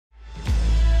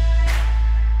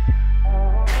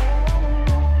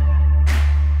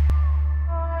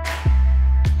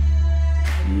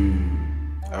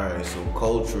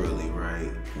culturally,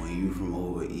 right, when you from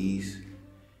over east,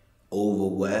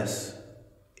 over west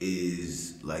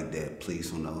is like that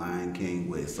place on the Lion King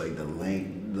where it's like everywhere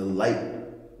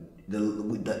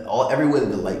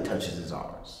the light touches is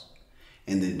ours,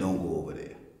 and then don't go over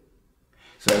there.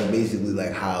 So that's basically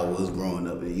like how I was growing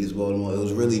up in East Baltimore. It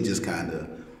was really just kind of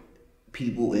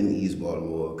people in East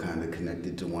Baltimore kind of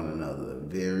connected to one another,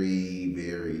 very,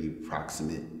 very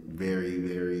proximate, very,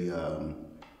 very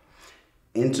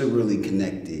integrally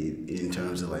connected in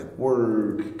terms of like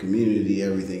work, community,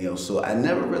 everything else. So I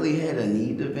never really had a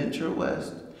need to venture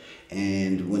west.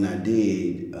 And when I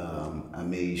did, I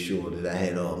made sure that I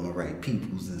had all my right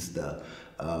peoples and stuff.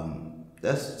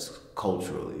 That's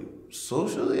culturally.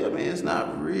 Socially, I mean, it's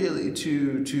not really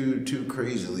too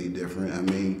crazily different. I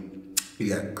mean, you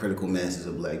got critical masses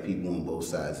of black people on both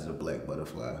sides of the black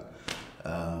butterfly.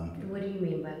 What do you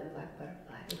mean by the black butterfly?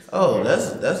 Oh,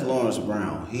 that's Lawrence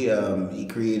Brown. He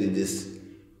created this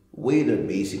way to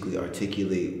basically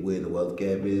articulate where the wealth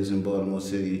gap is in Baltimore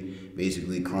City,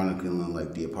 basically chronicling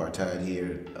like the apartheid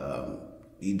here.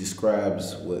 He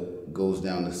describes what goes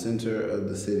down the center of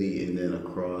the city and then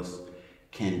across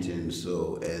Kenton,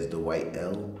 so as the white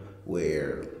L,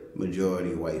 where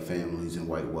majority white families and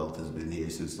white wealth has been here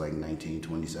since like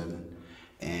 1927.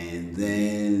 And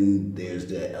then there's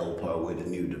that L part where the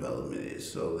new development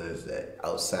is. So there's that.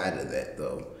 Outside of that,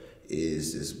 though,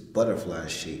 is this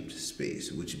butterfly-shaped space,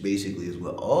 which basically is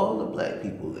where all the black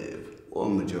people live, or a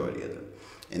majority of them.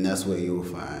 And that's where you'll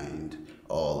find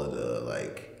all of the,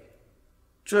 like,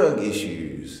 drug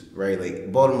issues, right?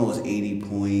 Like, Baltimore's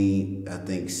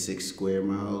 80.6 square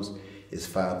miles. It's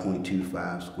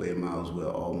 5.25 square miles where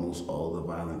almost all the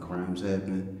violent crimes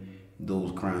happen.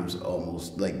 Those crimes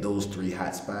almost, like those three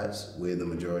hot spots where the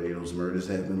majority of those murders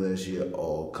happened last year,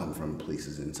 all come from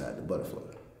places inside the butterfly.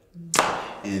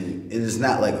 And it is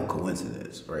not like a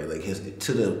coincidence, right? Like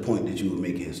to the point that you would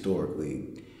make it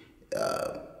historically,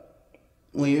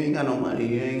 when you ain't got no money,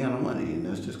 you ain't got no money. And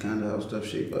that's just kind of how stuff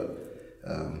shape up.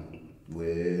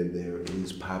 Where there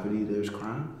is poverty, there's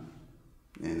crime.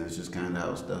 And that's just kind of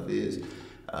how stuff is.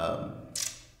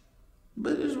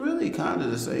 But it's really kind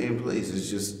of the same place. It's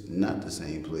just not the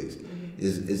same place.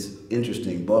 It's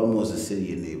interesting. Baltimore's a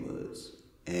city of neighborhoods,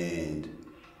 and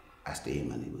I stay in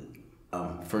my neighborhood.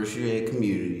 First, you had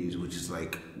communities, which is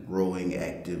like growing,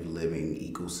 active, living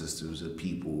ecosystems of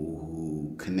people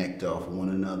who connect off one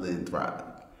another and thrive.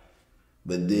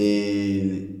 But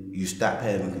then you stop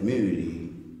having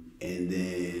community, and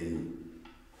then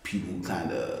people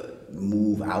kind of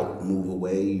move out, move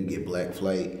away. You get black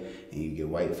flight, and you get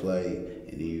white flight,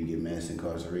 and then you get mass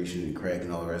incarceration and crack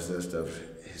and all the rest of that stuff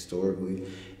historically.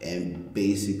 And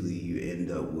basically you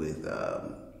end up with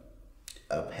a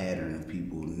pattern of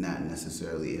people not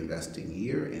necessarily investing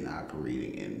here and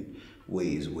operating in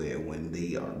ways where when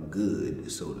they are good,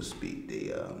 so to speak,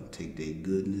 they take their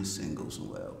goodness and go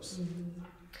somewhere else. Mm-hmm.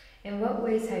 In what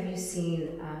ways have you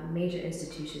seen major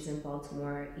institutions in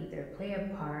Baltimore either play a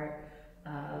part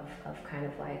of kind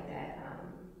of like that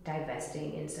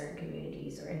divesting in certain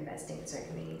communities or investing in certain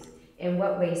communities? In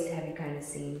what ways have you kind of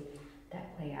seen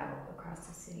that play out across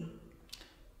the city?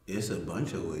 It's a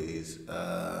bunch of ways.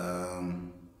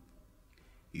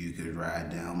 You could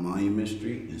ride down Monument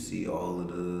Street and see all of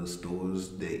the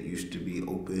stores that used to be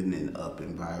open and up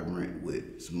and vibrant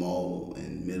with small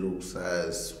and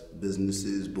middle-sized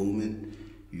businesses booming.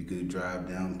 You could drive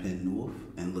down Penn North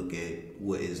and look at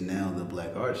what is now the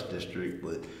Black Arts District,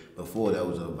 but before that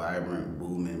was a vibrant,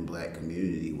 booming black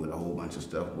community with a whole bunch of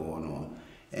stuff going on.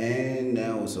 And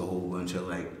now it's a whole bunch of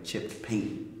like chipped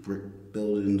paint brick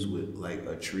buildings with like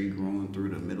a tree growing through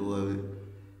the middle of it,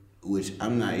 which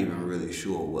I'm not even really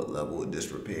sure what level of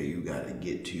disrepair you gotta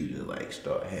get to like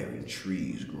start having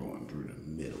trees growing through the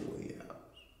middle of your house.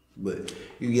 But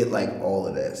you get like all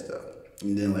of that stuff.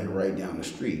 And then like right down the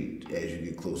street, as you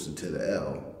get closer to the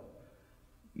L,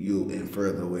 and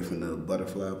further away from the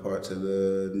butterfly parts of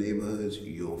the neighborhoods,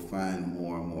 you'll find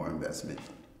more and more investment.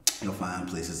 You'll find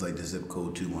places like the zip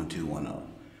code 21210,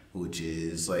 which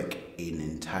is like an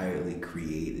entirely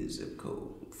created zip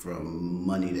code from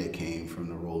money that came from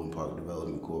the Roland Park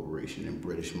Development Corporation and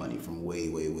British money from way,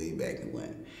 way, way back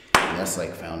when. And that's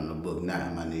like found in a book, not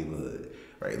in my neighborhood,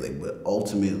 right? Like, but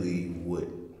ultimately what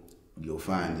you'll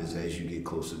find is as you get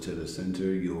closer to the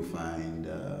center, you'll find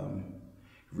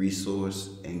resource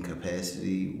and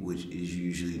capacity, which is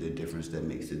usually the difference that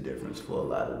makes the difference for a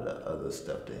lot of the other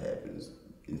stuff that happens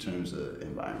in terms of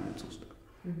environmental stuff.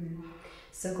 Mm-hmm.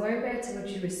 So going back to what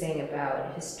you were saying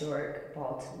about historic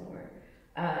Baltimore,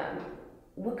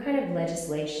 what kind of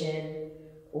legislation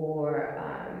or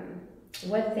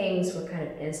what things were kind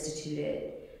of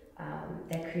instituted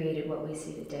that created what we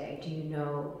see today. Do you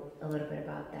know a little bit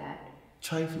about that?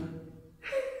 Trifling.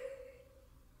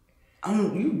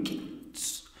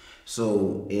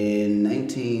 So in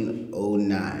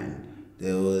 1909,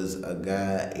 there was a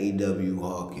guy, A.W.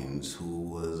 Hawkins, who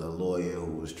was a lawyer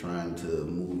who was trying to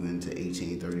move into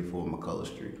 1834 McCullough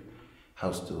Street.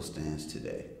 House still stands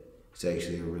today. It's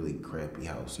actually a really crappy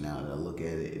house now that I look at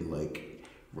it in like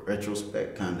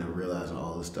retrospect, kind of realizing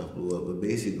all this stuff blew up. But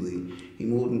basically, he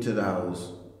moved into the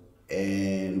house,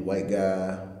 and white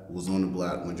guy was on the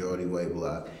block, majority white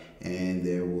block, and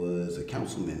there was a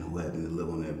councilman who happened to live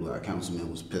on that block.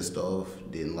 Councilman was pissed off,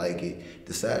 didn't like it,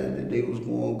 decided that they was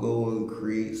going to go and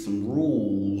create some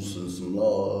rules and some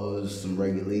laws, some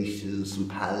regulations, some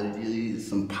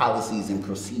policies and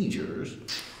procedures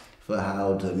for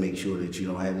how to make sure that you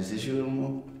don't have this issue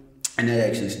anymore. And that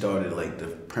actually started like the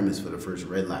premise for the first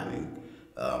redlining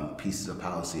pieces of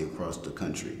policy across the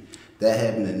country. That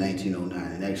happened in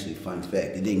 1909, and actually, fun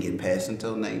fact, it didn't get passed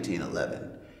until 1911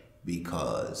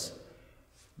 because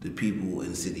the people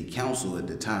in city council at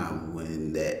the time,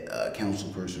 when that council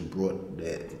person brought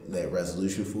that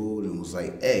resolution forward and was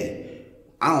like, hey,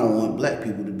 I don't want black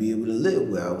people to be able to live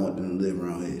where I want them to live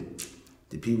around here.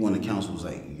 The people in the council was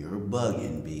like, you're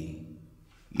bugging, B.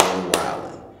 You're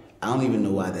wilding. I don't even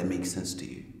know why that makes sense to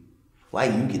you. Why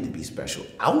you get to be special?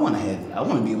 I want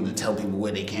to be able to tell people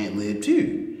where they can't live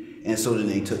too. And so then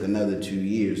they took another 2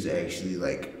 years to actually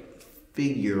like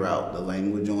figure out the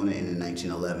language on it, and in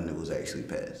 1911 it was actually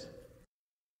passed.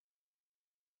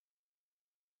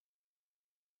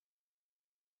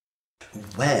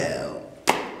 Well,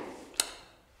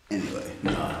 anyway,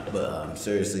 but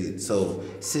seriously, so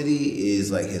city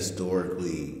is like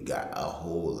historically got a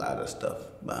whole lot of stuff.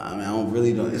 But I mean, I don't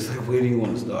really know. It's like, where do you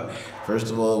want to start? First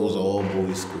of all, it was all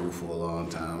boys school for a long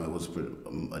time. It was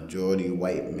a majority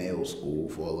white male school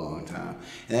for a long time.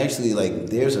 And actually, like,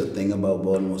 there's a thing about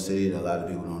Baltimore City that a lot of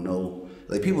people don't know.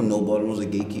 Like, people know Baltimore's a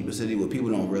gatekeeper city. What people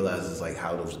don't realize is like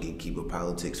how those gatekeeper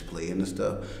politics play into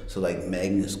stuff. So like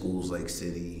magnet schools like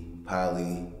City,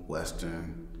 Poly,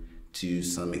 Western, to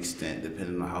some extent,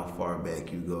 depending on how far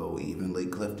back you go, even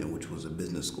Lake Clifton, which was a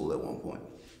business school at one point.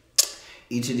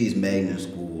 Each of these magnet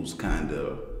schools kind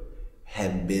of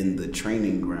have been the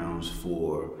training grounds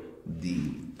for the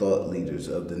thought leaders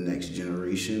of the next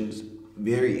generations,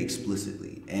 very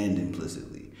explicitly and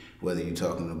implicitly. Whether you're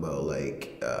talking about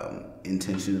like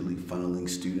intentionally funneling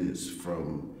students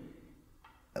from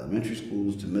elementary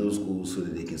schools to middle schools so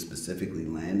that they can specifically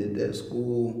land at that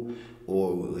school,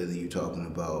 or whether you're talking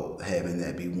about having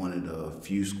that be one of the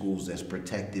few schools that's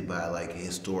protected by like a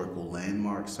historical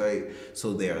landmark site.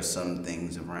 So there are some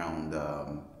things around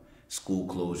school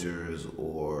closures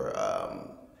or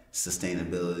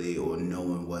sustainability or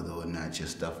knowing whether or not your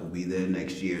stuff will be there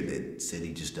next year that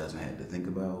city just doesn't have to think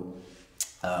about.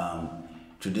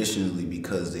 Traditionally,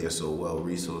 because they're so well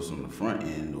resourced on the front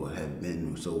end, or have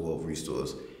been so well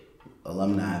resourced,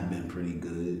 alumni have been pretty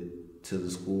good to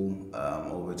the school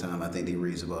over time. I think they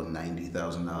raise about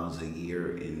 $90,000 a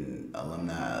year in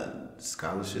alumni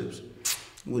scholarships,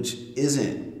 which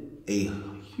isn't a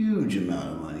huge amount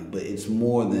of money, but it's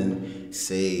more than,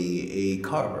 say, a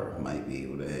Carver might be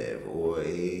able to have, or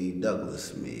a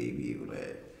Douglas may be able to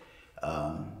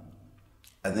have.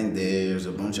 I think there's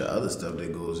a bunch of other stuff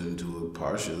that goes into it,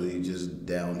 partially just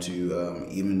down to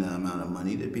even the amount of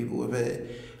money that people have had.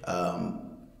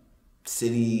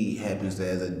 City happens to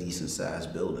have a decent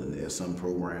sized building. There are some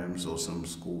programs or some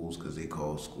schools, because they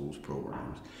call schools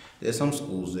programs. There's some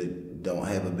schools that don't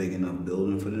have a big enough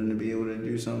building for them to be able to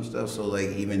do some stuff. So like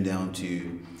even down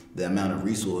to the amount of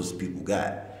resources people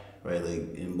got, right?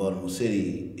 Like in Baltimore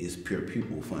City, it's pure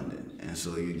pupil funding. And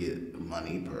so you get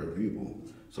money per pupil.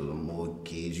 So the more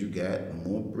kids you got, the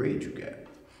more bread you got.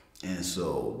 And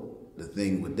so the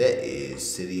thing with that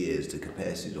is city has the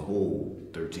capacity to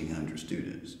hold 1,300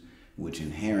 students, which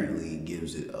inherently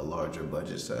gives it a larger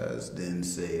budget size than,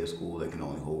 say, a school that can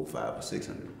only hold 500 or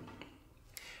 600.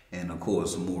 And of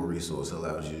course, more resource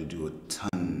allows you to do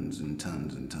tons and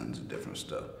tons and tons of different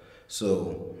stuff.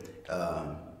 So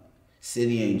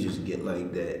city ain't just get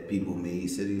like that. People made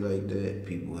city like that.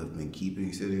 People have been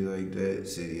keeping city like that.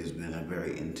 City has been a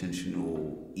very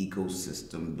intentional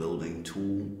ecosystem building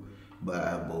tool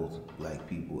by both black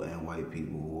people and white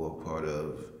people who are part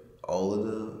of all of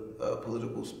the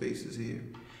political spaces here.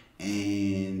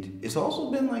 And it's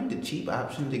also been like the cheap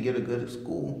option to get a good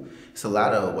school. It's a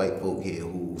lot of white folk here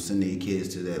who send their kids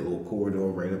to that little corridor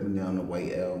right up and down the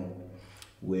White Elm,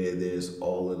 where there's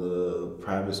all of the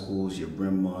private schools, your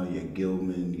Bryn Mawr, your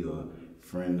Gilman, your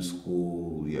Friends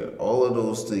School, all of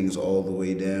those things all the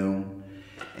way down.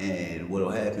 And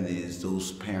what'll happen is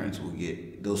those classes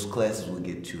will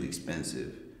get too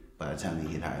expensive by the time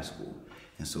they hit high school.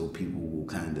 And so people will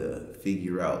kind of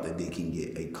figure out that they can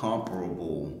get a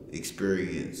comparable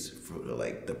experience for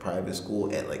like the private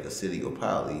school at like a city or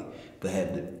poly, but have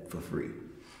it for free.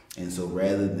 And so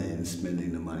rather than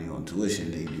spending the money on tuition,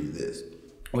 they do this,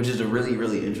 which is a really,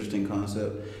 really interesting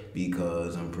concept,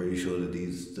 because I'm pretty sure that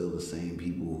these are still the same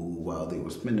people who, while they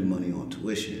were spending money on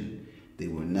tuition, they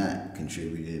were not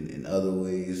contributing in other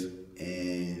ways.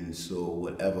 And so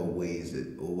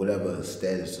whatever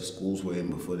status the schools were in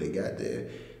before they got there,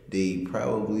 they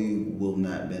probably will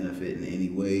not benefit in any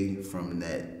way from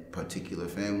that particular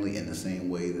family in the same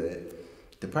way that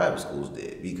the private schools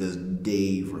did, because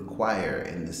they require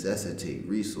and necessitate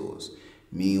resource.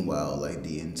 Meanwhile, like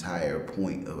the entire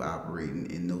point of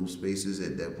operating in those spaces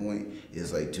at that point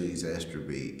is like to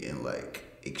exacerbate and like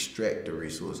extract the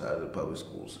resource out of the public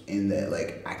schools, in that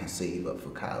like I can save up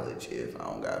for college if I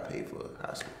don't gotta pay for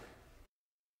high school.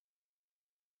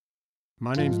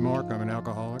 My name's Mark, I'm an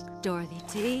alcoholic. Dorothy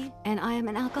T, and I am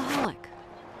an alcoholic.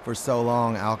 For so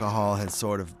long, alcohol has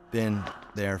sort of been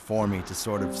there for me to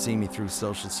sort of see me through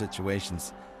social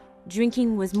situations.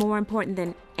 Drinking was more important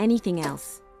than anything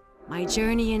else. My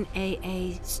journey in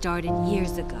AA started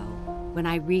years ago when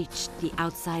I reached the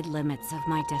outside limits of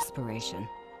my desperation.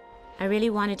 I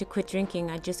really wanted to quit drinking,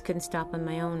 I just couldn't stop on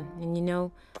my own. And you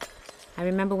know, I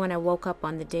remember when I woke up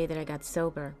on the day that I got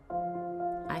sober,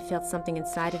 I felt something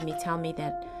inside of me tell me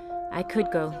that I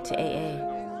could go to AA.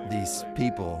 These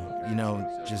people, you know,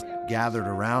 just gathered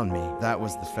around me. That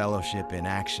was the fellowship in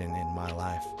action in my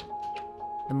life.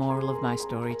 The moral of my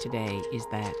story today is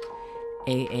that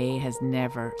AA has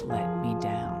never let me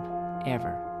down,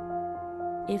 ever.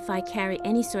 If I carry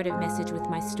any sort of message with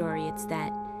my story, it's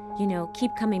that, you know, keep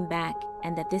coming back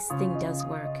and that this thing does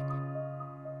work.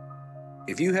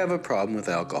 If you have a problem with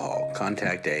alcohol,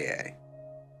 contact AA.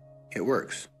 It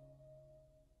works.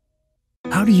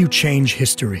 How do you change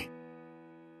history?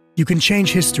 You can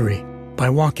change history by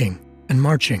walking and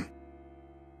marching.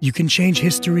 You can change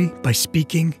history by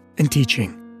speaking and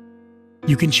teaching.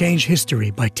 You can change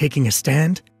history by taking a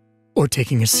stand or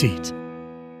taking a seat.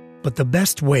 But the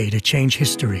best way to change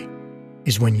history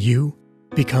is when you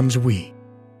becomes we.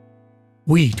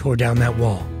 We tore down that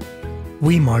wall.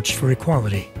 We marched for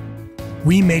equality.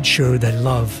 We made sure that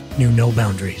love knew no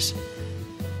boundaries.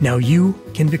 Now you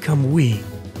can become we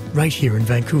right here in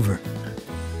Vancouver.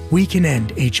 We can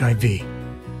end HIV.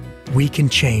 We can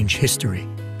change history.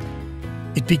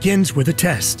 It begins with a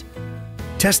test.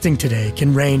 Testing today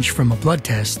can range from a blood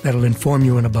test that'll inform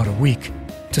you in about a week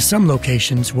to some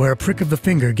locations where a prick of the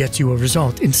finger gets you a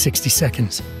result in 60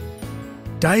 seconds.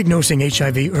 Diagnosing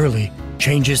HIV early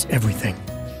changes everything.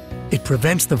 It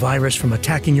prevents the virus from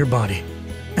attacking your body,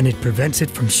 and it prevents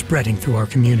it from spreading through our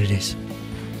communities.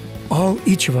 All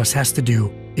each of us has to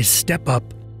do is step up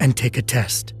and take a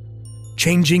test.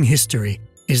 Changing history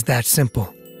is that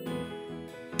simple.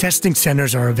 Testing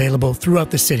centers are available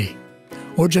throughout the city,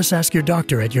 or just ask your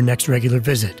doctor at your next regular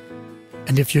visit.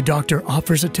 And if your doctor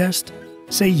offers a test,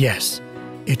 say yes.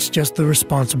 It's just the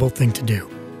responsible thing to do.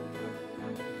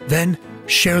 Then,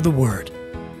 share the word.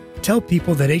 Tell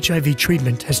people that HIV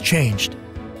treatment has changed.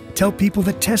 Tell people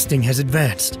that testing has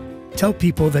advanced. Tell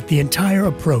people that the entire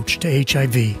approach to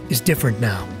HIV is different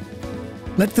now.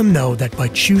 Let them know that by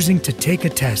choosing to take a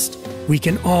test, we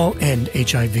can all end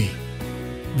HIV.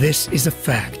 This is a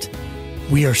fact.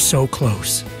 We are so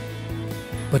close.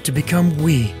 But to become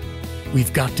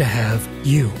we've got to have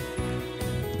you.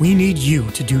 We need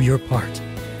you to do your part.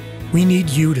 We need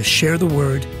you to share the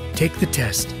word, take the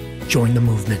test, join the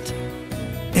movement.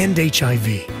 End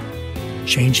HIV.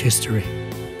 Change history.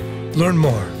 Learn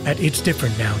more at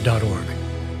itsdifferentnow.org.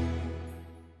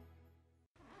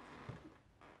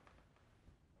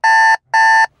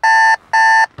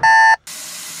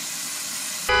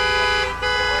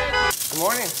 Good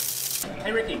morning.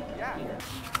 Hey, Ricky. Yeah.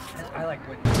 I like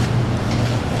what...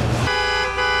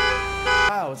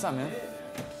 Oh, what's up, man?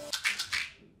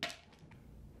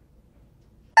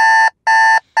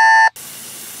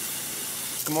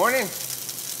 Good morning.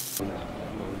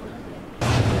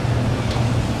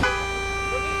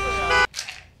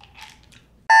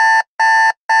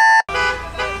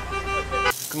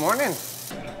 Good morning.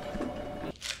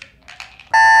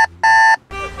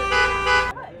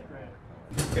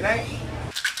 Good night.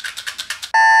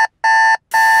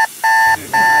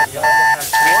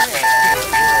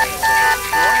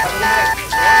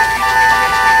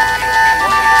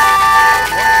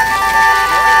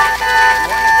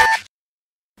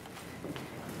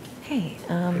 Hey,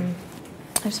 I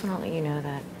just want to let you know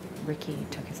that Ricky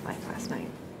took his life last night.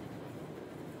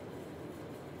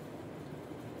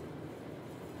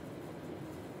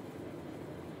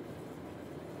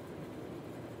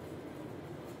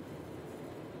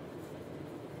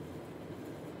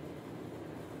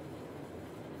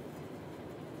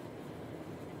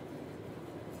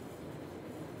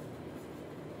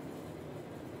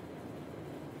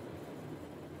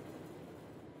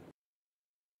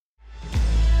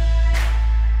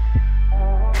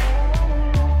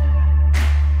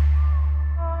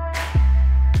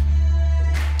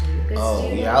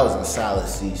 I was a solid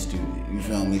C student. You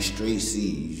feel me? Straight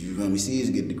C's. You feel me? C's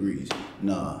get degrees.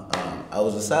 No, I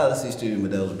was a solid C student,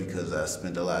 but that was because I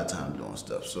spent a lot of time doing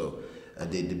stuff. So I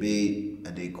did debate,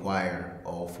 I did choir,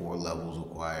 all 4 levels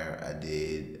of choir. I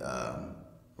did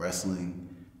wrestling.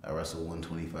 I wrestled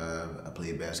 125. I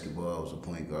played basketball. I was a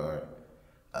point guard.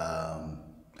 I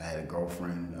had a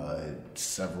girlfriend. I had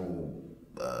several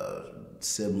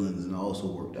siblings, and I also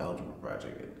worked the Algebra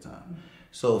Project at the time.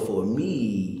 So for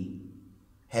me,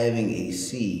 having a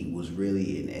C was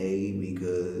really an A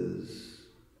because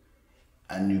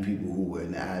I knew people who were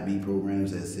in the IB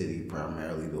programs at City,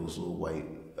 primarily those little white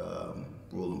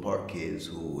Roland Park kids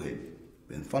who had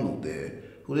been funneled there,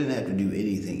 who didn't have to do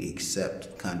anything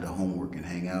except kind of homework and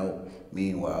hang out.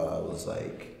 Meanwhile, I was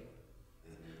like,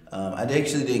 I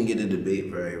actually didn't get to debate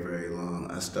very, very long.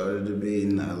 I started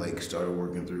debating, I started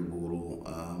working through Boodle,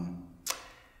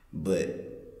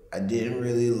 but I didn't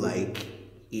really like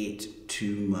it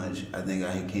too much. I think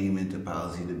I came into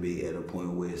policy debate at a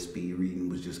point where speed reading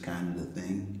was just kind of the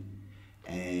thing,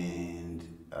 and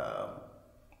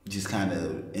just kind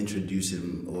of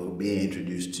introducing or being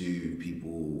introduced to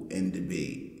people in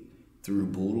debate through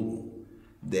Boodle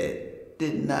that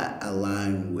did not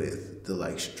align with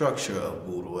the structure of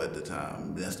Boodle at the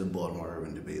time. That's the Baltimore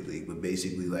Urban Debate League, but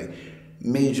basically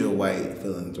major white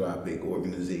philanthropic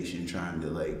organization trying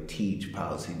to teach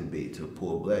policy debate to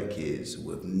poor black kids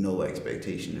with no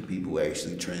expectation of people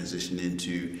actually transition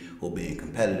into or being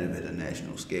competitive at a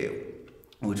national scale,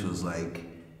 which was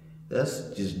that's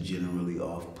just generally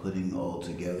off-putting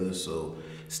altogether. So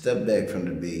stepped back from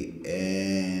debate,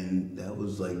 and that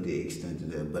was the extent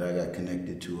of that. But I got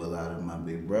connected to a lot of my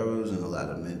big brothers and a lot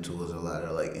of mentors, a lot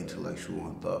of intellectual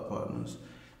and thought partners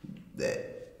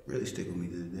that really stick with me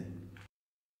to this day.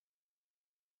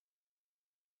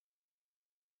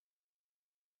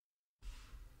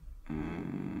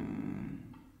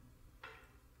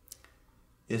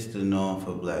 It's the norm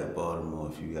for Black Baltimore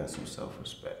if you got some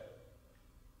self-respect.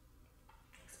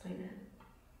 Explain that.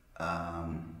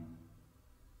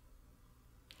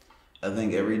 I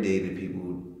think every day that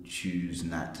people choose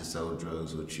not to sell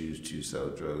drugs or choose to sell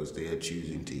drugs, they are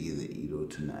choosing to either eat or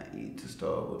to not eat, to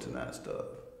starve or to not starve.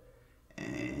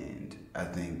 And I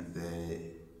think that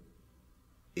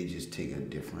it just takes a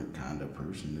different kind of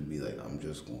person to be I'm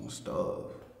just going to starve.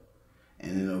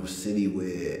 And in a city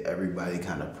where everybody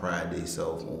kind of pride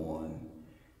themselves on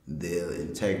their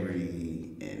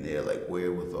integrity and their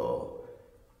wherewithal,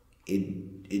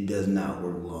 it does not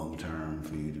work long term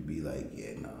for you to be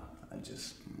yeah, no, I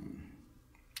just,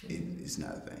 it's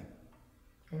not a thing.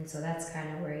 And so that's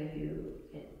kind of where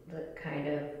the kind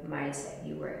of mindset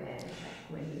you were in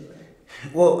when you were.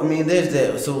 Well, I mean, there's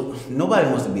that. So nobody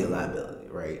wants to be a liability,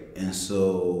 right? And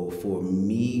so for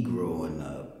me growing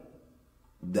up,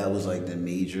 that was the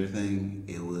major thing.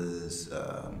 It was,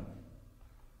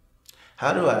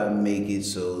 how do I make it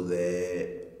so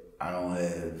that I don't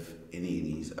have any of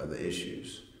these other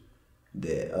issues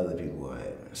that other people are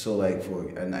having? So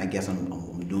and I guess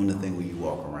I'm doing the thing where you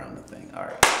walk around the thing. All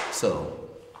right, so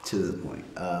to the point.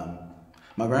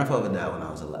 My grandfather died when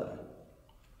I was 11.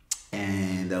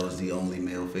 And that was the only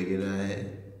male figure that I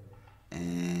had.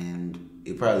 And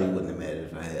it probably wouldn't have mattered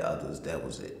if I had others, that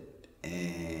was it.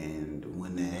 And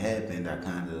when that happened, I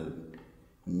kind of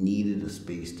needed a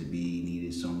space to be,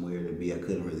 needed somewhere to be. I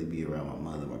couldn't really be around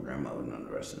my mother, my grandmother, and none of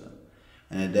the rest of them.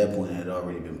 And at that point, I had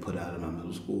already been put out of my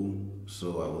middle school.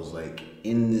 So I was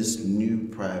in this new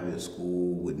private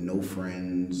school with no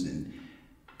friends and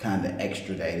kind of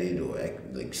extradited or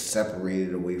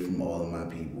separated away from all of my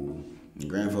people. And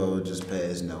grandfather just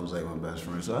passed, and that was my best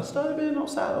friend. So I started being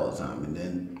outside all the time. And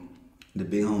then the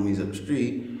big homies up the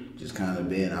street, just kind of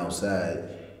being outside.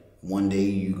 One day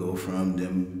you go from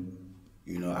them,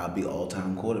 I'll be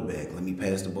all-time quarterback. Let me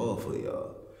pass the ball for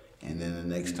y'all. And then the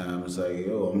next time it's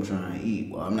yo, I'm trying to eat.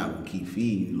 Well, I'm not going to keep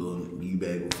feeding you, little. You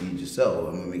better go feed yourself.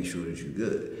 I'm going to make sure that you're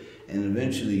good. And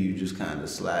eventually you just kind of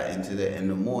slide into that. And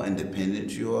the more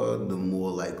independent you are, the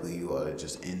more likely you are to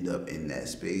just end up in that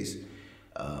space.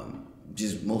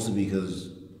 Just mostly because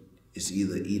it's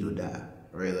either eat or die,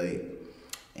 right?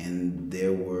 And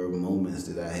there were moments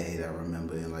that I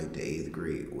remember in the 8th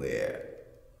grade where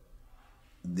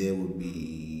there would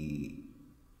be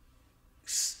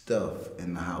stuff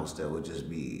in the house that would just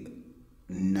be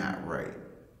not right.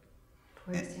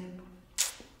 For example?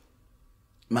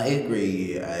 My 8th grade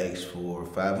year, I asked for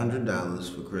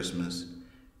 $500 for Christmas,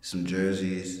 some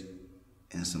jerseys,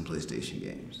 and some PlayStation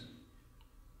games.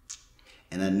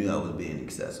 And I knew I was being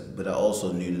excessive, but I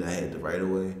also knew that I had the right of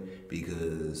way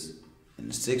because in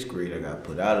the 6th grade, I got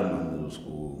put out of my middle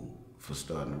school for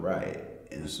starting a riot.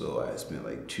 And so I spent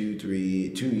like 2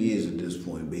 years at this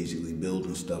point basically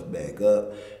building stuff back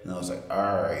up. And I was like,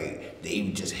 all right, they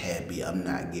just happy I'm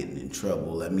not getting in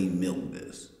trouble. Let me milk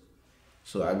this.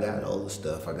 So I got all the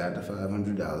stuff. I got the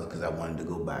 $500 because I wanted to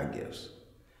go buy gifts.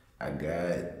 I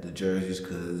got the jerseys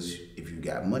because if you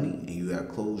got money and you got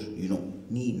clothes, you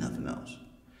don't need nothing else.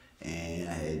 And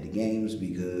I had the games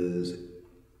because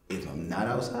if I'm not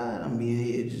outside, I'm being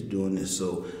here just doing this.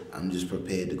 So I'm just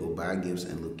prepared to go buy gifts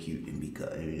and look cute and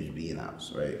just be in the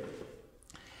house, right?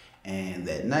 And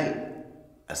that night,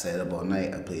 I sat up all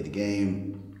night. I played the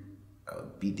game,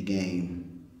 beat the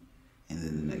game, and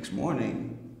then the next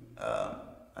morning,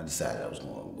 I decided I was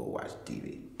going to go watch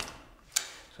TV.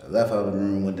 So I left out of the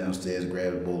room, went downstairs,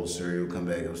 grabbed a bowl of cereal, come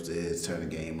back upstairs, turn the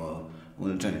game off.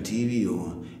 Went to turn the TV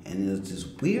on, and there was this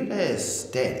weird ass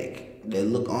static that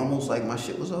looked almost like my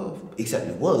shit was off, except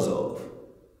it was off.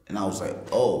 And I was like,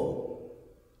 oh,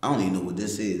 I don't even know what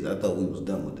this is. I thought we was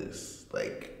done with this.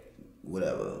 Like,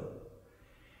 whatever.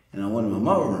 And I went in my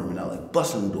mother's room, and I like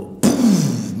busted the door.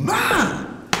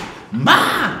 Mom!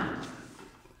 Mom!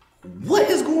 What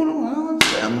is going on? I don't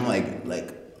understand. I'm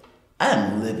like,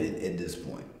 I'm livid at this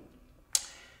point.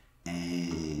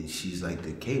 And she's like,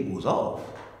 the cable's off.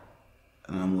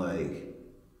 And I'm like,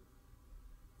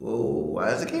 whoa, why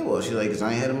is the cable off? She's like, because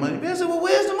I ain't had the money in the bed. I said, well,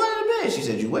 where's the money in the bed? She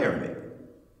said, you wearing it.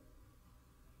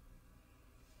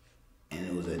 And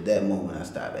it was at that moment I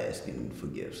stopped asking for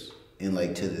gifts. And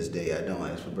like to this day, I don't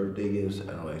ask for birthday gifts.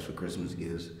 I don't ask for Christmas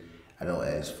gifts. I don't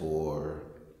ask for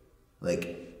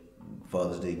like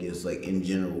Father's Day gifts. Like in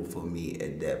general for me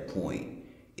at that point,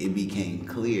 it became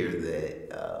clear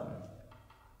that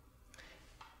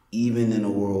even in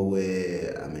a world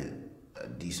where I'm in a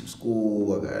decent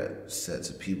school, I got sets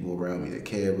of people around me that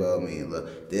care about me, and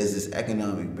there's this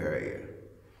economic barrier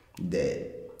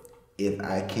that if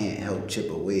I can't help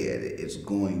chip away at it, it's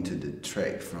going to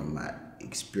detract from my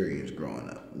experience growing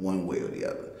up, one way or the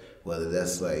other. Whether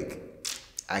that's like,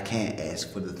 I can't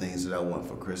ask for the things that I want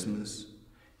for Christmas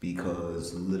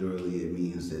because literally it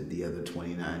means that the other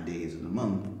 29 days of the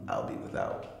month, I'll be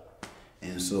without.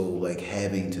 And so like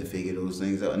having to figure those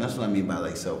things out, and that's what I mean by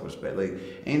like self-respect. Like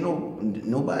ain't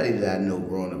nobody that I know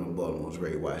growing up in Baltimore was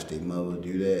ready to watch their mother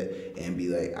do that and be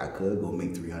like, I could go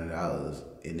make $300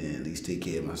 and then at least take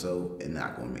care of myself and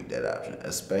not gonna make that option.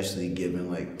 Especially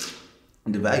given like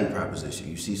the value proposition.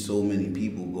 You see so many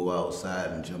people go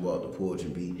outside and jump out the porch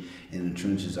and be in the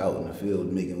trenches out in the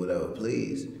field making whatever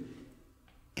plays.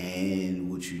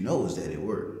 And what you know is that it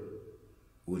worked.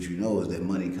 What you know is that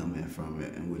money coming from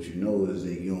it, and what you know is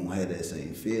that you don't have that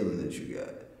same feeling that you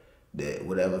got. That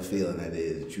whatever feeling that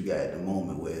is that you got at the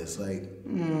moment where it's like,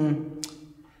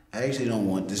 I actually don't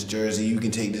want this jersey. You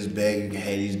can take this bag, you can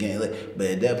have these games. But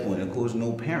at that point, of course,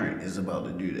 no parent is about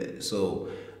to do that. So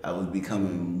I was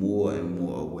becoming more and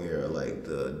more aware of like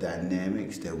the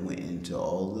dynamics that went into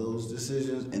all those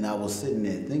decisions. And I was sitting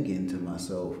there thinking to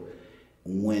myself,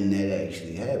 when that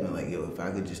actually happened, like, yo, if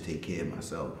I could just take care of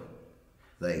myself.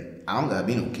 Like, I don't gotta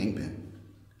be no kingpin.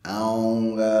 I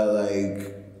don't gotta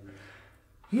like,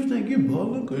 you think you're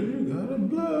balling because you got a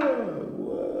blood.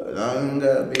 What? I don't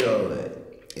gotta be all that.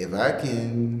 If I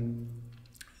can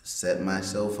set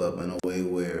myself up in a way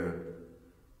where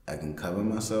I can cover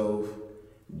myself,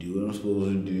 do what I'm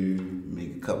supposed to do,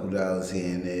 make a couple dollars here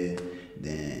and there,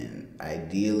 then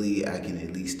ideally I can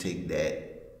at least take that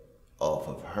off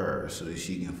of her so that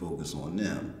she can focus on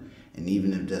them. And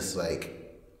even if that's like,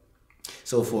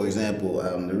 so for example,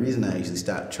 the reason I actually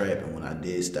stopped trapping when I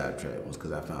did stop trapping was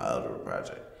because I found Algebra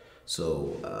Project.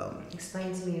 So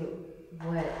explain to me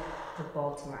what the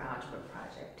Baltimore Algebra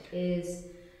Project is,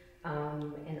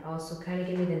 and also kind of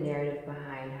give me the narrative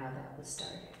behind how that was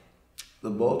started. The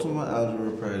Baltimore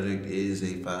Algebra Project is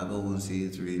a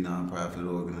 501c3 nonprofit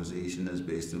organization that's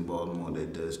based in Baltimore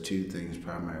that does two things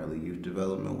primarily: youth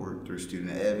development work through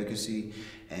student advocacy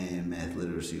and math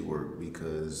literacy work,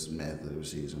 because math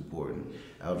literacy is important.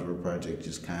 Algebra Project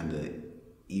just kind of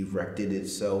erected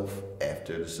itself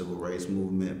after the civil rights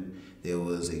movement. There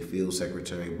was a field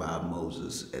secretary, Bob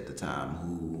Moses, at the time,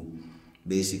 who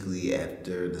basically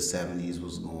after the 70s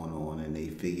was going on and they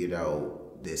figured out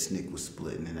that SNCC was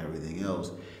splitting and everything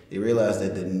else, they realized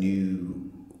that the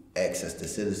new access to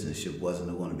citizenship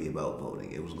wasn't going to be about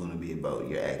voting. It was going to be about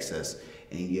your access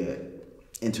and your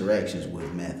interactions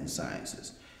with math and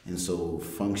sciences. And so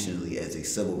functionally as a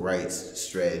civil rights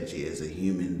strategy, as a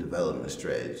human development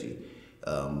strategy,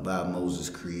 Bob Moses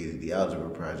created the Algebra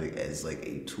Project as like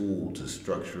a tool to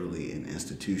structurally and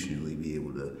institutionally be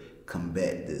able to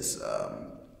combat this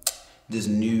this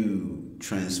new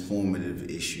transformative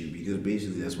issue, because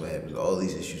basically that's what happens. All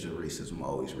these issues of racism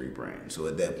always rebrand. So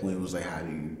at that point, it was like, how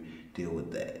do you deal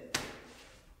with that.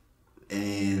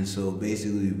 And so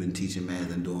basically we've been teaching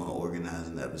math and doing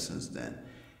organizing ever since then.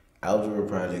 Algebra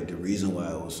Project, the reason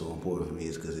why it was so important for me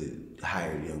is because it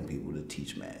hired young people to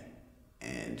teach math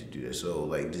and to do that. So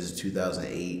like this is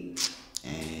 2008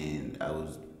 and I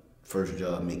was first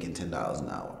job making $10 an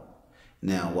hour.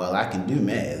 Now, while I can do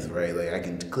math, right, like I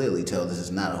can clearly tell this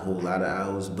is not a whole lot of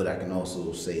hours, but I can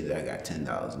also say that I got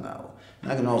 $10 an hour.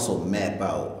 And I can also map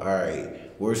out, all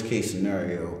right, worst case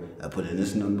scenario, I put in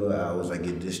this number of hours, I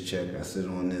get this check, I sit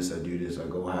on this, I do this, I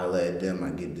go holler at them,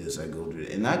 I get this, I go do it.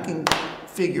 And I can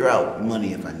figure out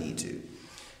money if I need to.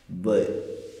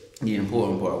 But the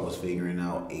important part was figuring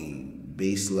out a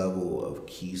base level of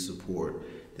key support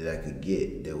that I could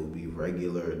get that would be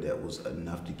regular, that was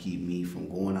enough to keep me from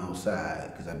going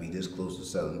outside, because I'd be this close to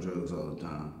selling drugs all the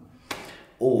time,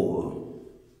 or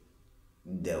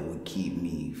that would keep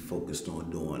me focused on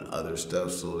doing other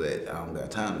stuff so that I don't got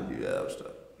time to do that other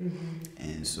stuff.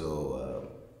 And so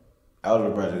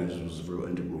Algebra Project was real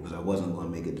integral because I wasn't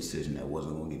going to make a decision that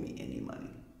wasn't going to give me any money.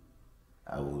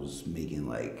 I was making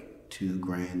like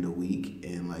 $2,000 a week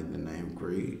in like the 9th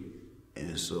grade,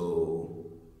 and so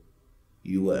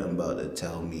you wasn't about to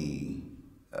tell me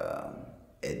by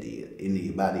the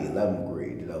 11th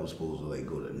grade that I was supposed to like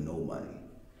go to no money.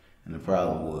 And the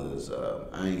problem was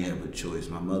I didn't have a choice.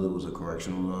 My mother was a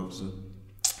correctional officer,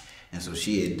 and so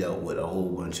she had dealt with a whole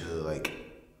bunch of like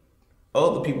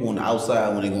all the people on the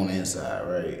outside when they go on the inside,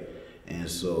 right? And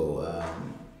so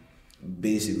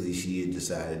basically she had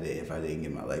decided that if I didn't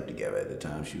get my life together at the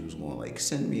time, she was going to like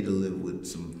send me to live with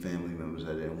some family members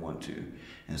I didn't want to.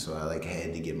 And so I like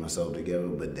had to get myself together,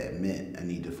 but that meant I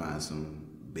need to find some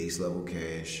base level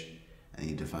cash. I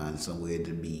need to find somewhere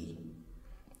to be,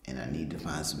 and I need to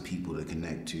find some people to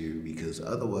connect to, because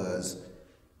otherwise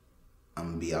I'm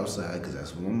gonna be outside, because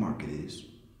that's where my market is,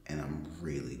 and I'm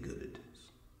really good at this.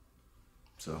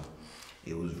 So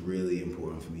it was really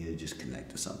important for me to just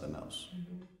connect to something else.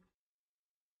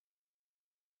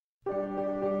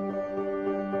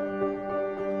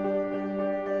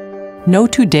 No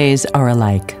 2 days are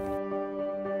alike.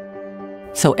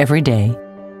 So every day,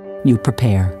 you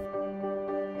prepare.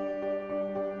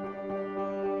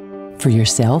 For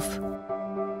yourself,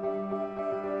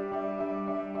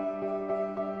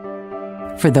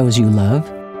 for those you love,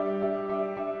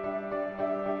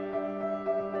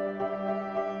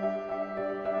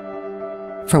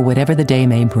 for whatever the day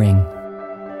may bring.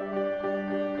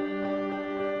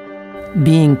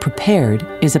 Being prepared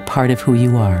is a part of who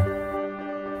you are.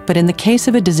 But in the case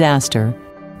of a disaster,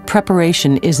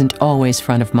 preparation isn't always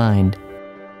front of mind.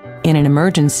 In an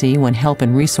emergency, when help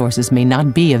and resources may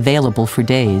not be available for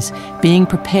days, being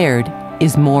prepared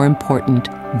is more important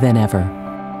than ever.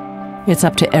 It's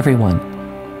up to everyone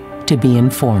to be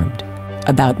informed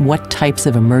about what types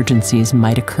of emergencies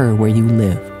might occur where you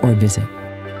live or visit.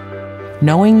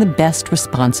 Knowing the best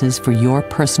responses for your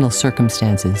personal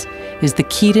circumstances is the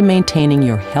key to maintaining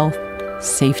your health,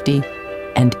 safety,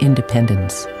 and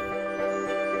independence.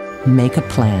 Make a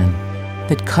plan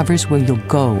that covers where you'll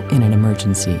go in an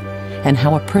emergency and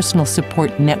how a personal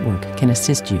support network can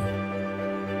assist you.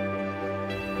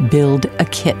 Build a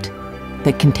kit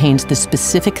that contains the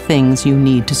specific things you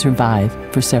need to survive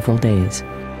for several days: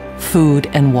 food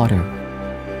and water,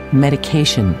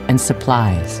 medication and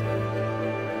supplies,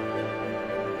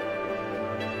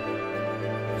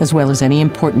 as well as any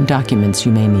important documents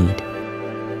you may need.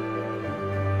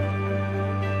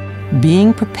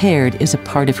 Being prepared is a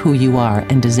part of who you are,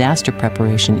 and disaster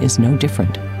preparation is no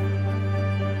different.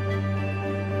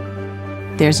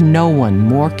 There's no one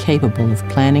more capable of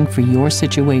planning for your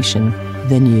situation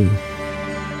than you.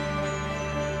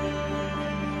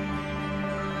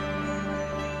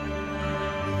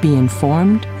 Be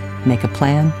informed, make a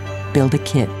plan, build a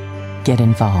kit, get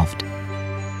involved.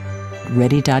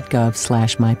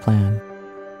 Ready.gov/myplan.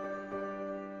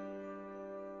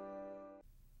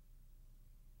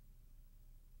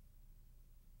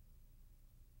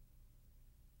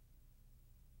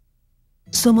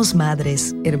 Somos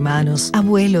madres, hermanos,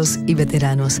 abuelos y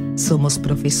veteranos. Somos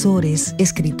profesores,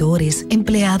 escritores,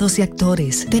 empleados y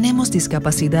actores. Tenemos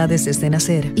discapacidades desde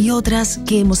nacer y otras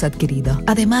que hemos adquirido.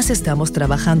 Además, estamos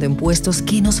trabajando en puestos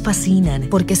que nos fascinan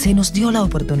porque se nos dio la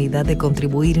oportunidad de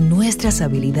contribuir nuestras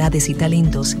habilidades y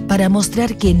talentos para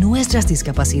mostrar que nuestras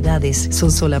discapacidades son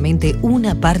solamente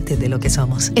una parte de lo que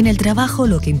somos. En el trabajo,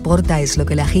 lo que importa es lo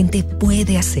que la gente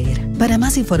puede hacer. Para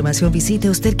más información, visite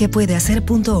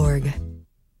usted-que-puede-hacer.org.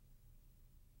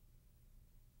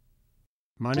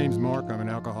 My name's Mark, I'm an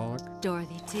alcoholic.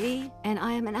 Dorothy T., and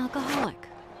I am an alcoholic.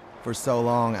 For so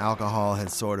long, alcohol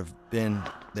had sort of been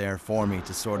there for me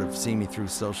to sort of see me through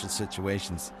social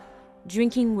situations.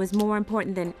 Drinking was more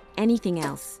important than anything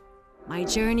else. My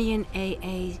journey in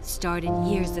AA started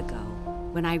years ago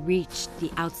when I reached the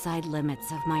outside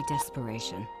limits of my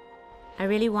desperation. I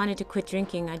really wanted to quit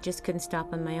drinking, I just couldn't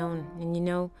stop on my own. And you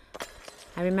know,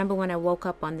 I remember when I woke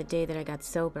up on the day that I got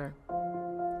sober.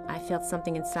 I felt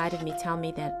something inside of me tell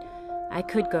me that I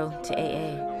could go to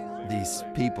AA. These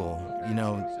people, you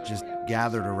know, just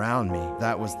gathered around me.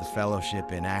 That was the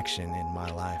fellowship in action in my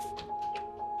life.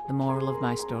 The moral of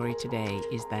my story today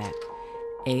is that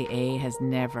AA has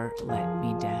never let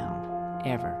me down,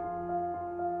 ever.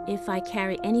 If I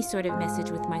carry any sort of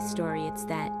message with my story, it's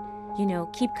that, you know,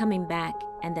 keep coming back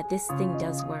and that this thing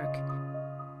does work.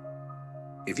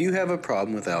 If you have a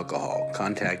problem with alcohol,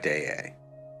 contact AA.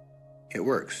 It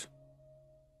works.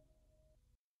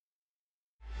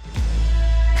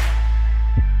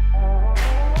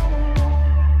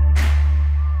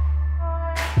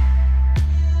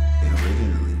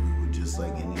 Originally, we were just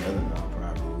like any other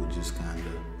nonprofit. We were just kind of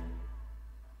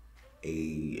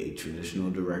a traditional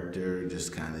director,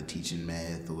 just kind of teaching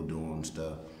math or doing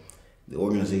stuff. The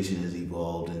organization has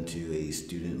evolved into a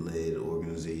student-led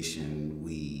organization.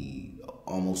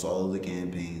 Almost all of the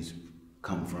campaigns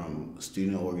come from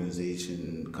student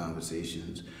organization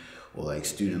conversations or like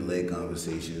student-led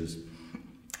conversations,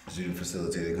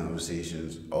 student-facilitated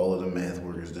conversations. All of the math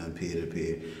work is done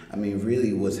peer-to-peer. I mean,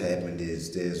 really what's happened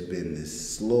is there's been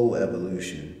this slow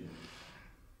evolution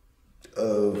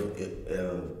of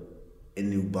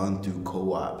an Ubuntu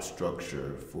co-op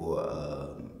structure for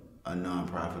a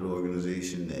nonprofit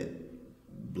organization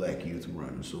that Black youth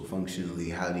run. So functionally,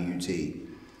 how do you take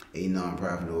a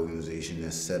nonprofit organization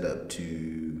that's set up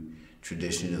to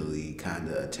traditionally kind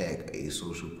of attack a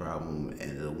social problem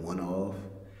and a one-off,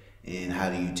 and how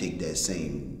do you take that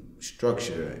same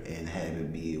structure and have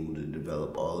it be able to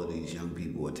develop all of these young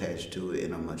people attached to it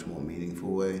in a much more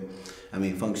meaningful way? I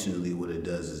mean, functionally what it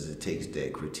does is it takes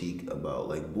that critique about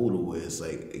like Buddha, where it's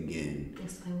like, again,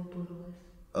 explain what Buddha was.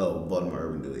 Oh, Baltimore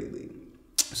Urban Debate League.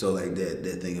 So like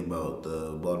that thing about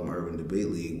the Baltimore Urban Debate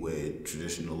League, where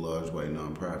traditional large white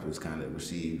nonprofits kind of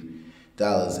receive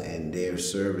dollars and their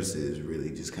services really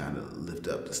just kind of lift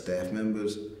up the staff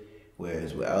members.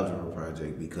 Whereas with Algebra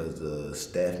Project, because the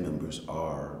staff members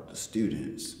are the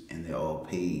students and they're all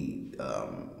paid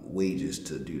wages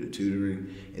to do the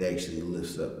tutoring, it actually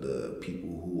lifts up the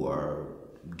people who are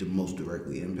the most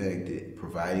directly impacted,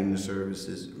 providing the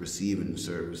services, receiving the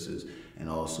services, and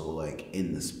also like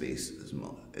in the spaces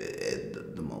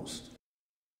the most.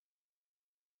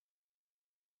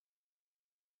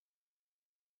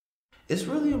 It's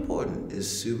really important. It's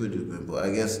super duper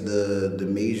important. I guess the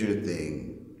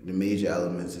major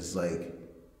elements is like,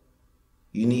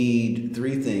 you need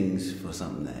three things for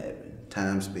something to happen: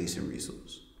 time, space, and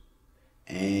resource.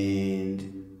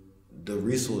 And the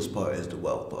resource part is the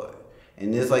wealth part.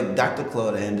 And there's like Dr.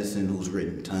 Claude Anderson, who's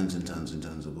written tons and tons and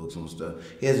tons of books on stuff.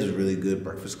 He has this really good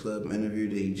Breakfast Club interview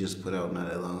that he just put out not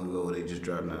that long ago, or they just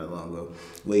dropped not that long ago,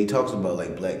 where he talks about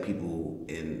like Black people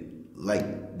and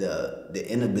like the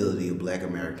inability of Black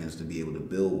Americans to be able to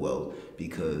build wealth,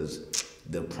 because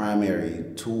the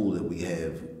primary tool that we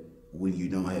have when you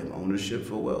don't have ownership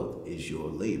for wealth is your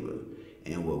labor.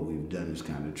 And what we've done is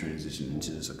kind of transition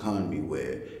into this economy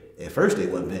where at first they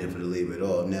wasn't paying for the labor at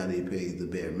all. Now they pay the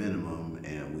bare minimum,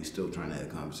 and we still trying to have a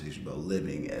conversation about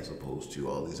living as opposed to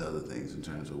all these other things in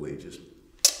terms of wages.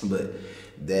 But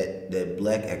that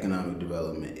Black economic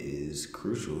development is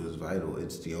crucial, is vital.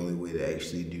 It's the only way to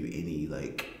actually do any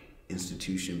like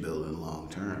institution building long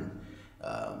term.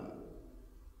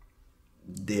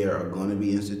 There are going to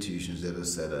be institutions that are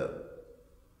set up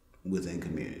within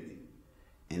community.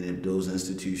 And if those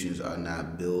institutions are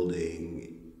not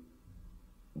building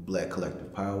Black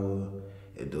collective power,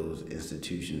 if those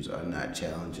institutions are not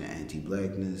challenging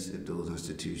anti-Blackness, if those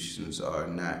institutions are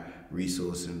not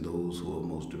resourcing those who are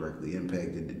most directly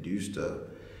impacted to do stuff,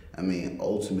 I mean,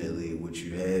 ultimately what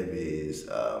you have is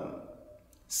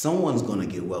someone's going to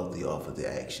get wealthy off of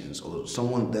their actions, or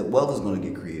that wealth is going to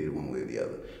get created one way or the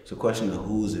other. It's a question of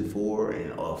who is it for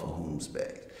and off of whom's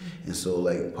back. And so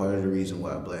like part of the reason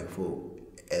why Black folk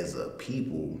as a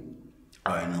people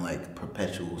are in a like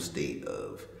perpetual state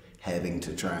of having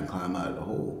to try and climb out of the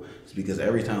hole is because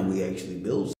every time we actually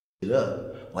build it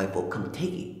up, white folk come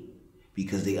take it,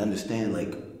 because they understand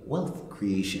like wealth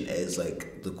creation as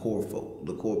like the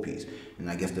core piece. And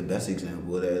I guess the best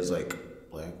example of that is like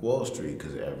Black Wall Street,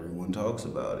 because everyone talks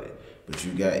about it. But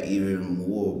you got even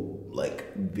more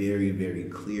like very, very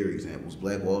clear examples.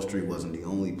 Black Wall Street wasn't the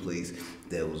only place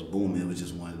that was booming. It was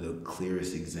just one of the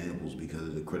clearest examples because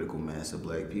of the critical mass of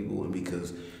Black people and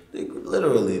because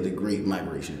literally the Great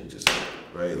Migration just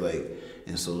happened, right? Like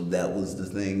And so that was the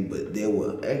thing, but there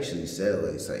were actually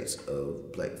satellite sites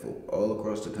of black folk all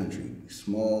across the country,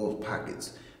 small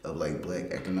pockets of like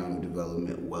black economic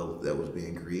development wealth that was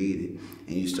being created.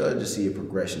 And you started to see a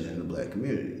progression in the black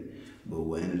community. But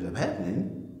what ended up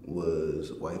happening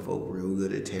was white folk real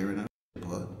good at tearing our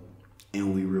apart,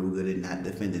 and we real good at not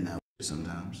defending our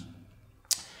sometimes.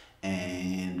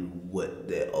 And what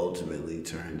that ultimately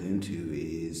turned into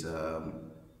is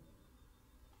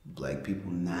black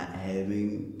people not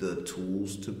having the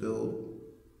tools to build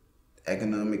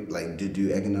economic, like to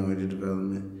do economic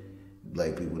development,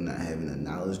 black people not having the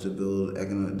knowledge to build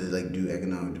economic, to like do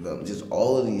economic development, just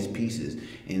all of these pieces.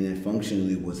 And then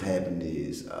functionally what's happened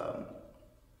is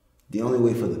the only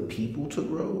way for the people to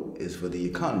grow is for the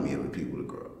economy of the people to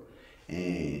grow.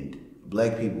 And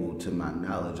black people, to my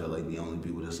knowledge, are like the only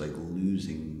people that's like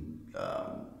losing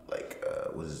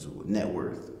net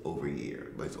worth over a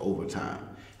year, like over time.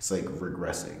 It's like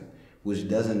regressing, which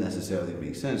doesn't necessarily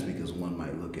make sense because one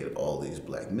might look at all these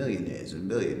black millionaires and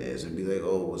billionaires and be like,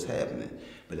 oh, what's happening?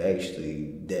 But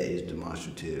actually that is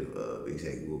demonstrative of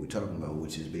exactly what we're talking about,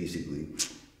 which is basically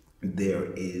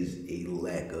there is a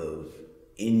lack of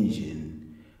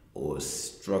engine or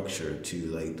structure to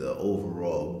like the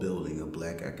overall building of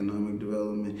black economic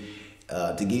development.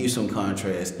 To give you some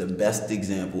contrast, the best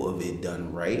example of it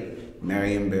done right,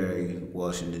 Marion-Barry,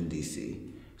 Washington, D.C.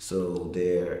 So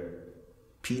their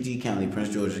PG County, Prince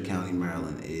George's County,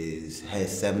 Maryland,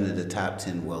 has 7 of the top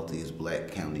 10 wealthiest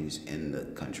black counties in the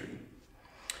country.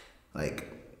 Like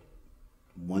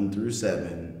 1 through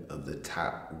 7 of the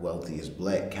top wealthiest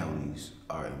black counties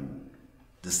are in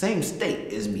the same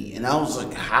state as me. And I was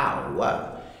like, how?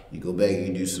 Why? You go back and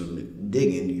you do some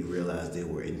digging, you realize there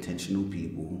were intentional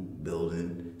people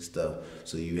building stuff.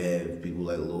 So you have people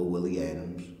like Lil Willie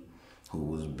Adams, who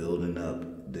was building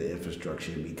up the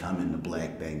infrastructure and becoming the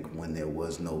black bank when there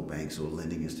was no banks or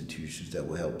lending institutions that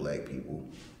would help black people.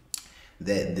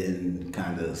 That then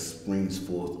kind of springs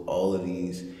forth all of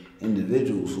these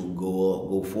individuals who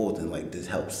go forth and like just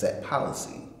help set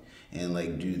policy and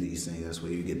like do these things. That's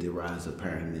where you get the rise of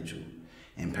Parent Mitchell.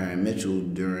 And Parent Mitchell,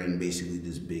 during basically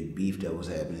this big beef that was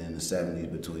happening in the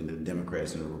 70s between the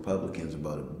Democrats and the Republicans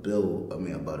about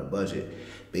about a budget,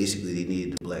 basically they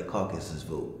needed the Black Caucus's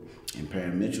vote. And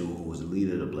Parent Mitchell, who was the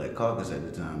leader of the Black Caucus at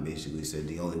the time, basically said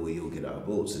the only way you'll get our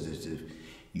votes is if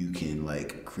you can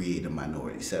like create a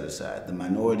minority set-aside. The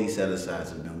minority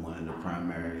set-asides have been one of the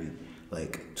primary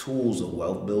like tools of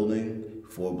wealth building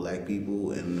for black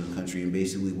people in the country. And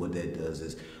basically what that does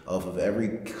is off of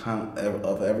every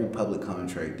public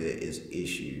contract that is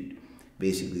issued,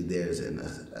 basically there's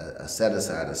a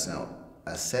set-aside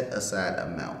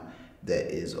amount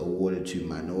that is awarded to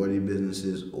minority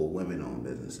businesses or women-owned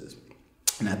businesses.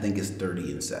 And I think it's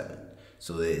 30 and 7.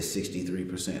 So there's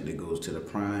 63% that goes to the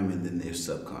prime, and then there's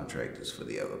subcontractors for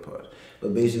the other part.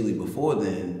 But basically before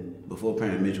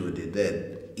Parent Mitchell did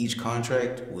that, each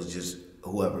contract was just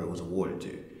whoever it was awarded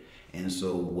to. And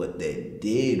so what that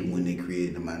did when they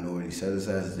created the minority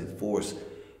set-asides is it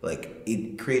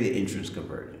created entrance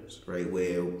convergence, right?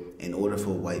 Where in order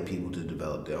for white people to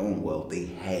develop their own wealth, they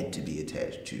had to be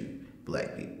attached to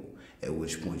black people. At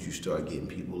which point you start getting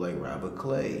people like Robert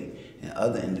Clay and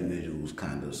other individuals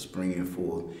kind of springing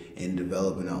forth and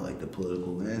developing out like the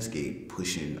political landscape,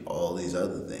 pushing all these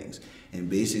other things. And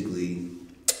basically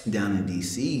down in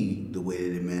DC, the way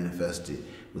that it manifested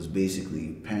was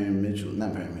basically Marion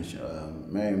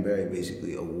Barry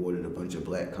basically awarded a bunch of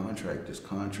black contractors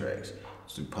contracts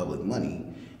through public money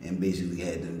and basically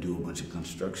had them do a bunch of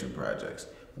construction projects.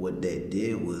 What that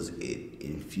did was it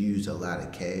infused a lot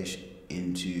of cash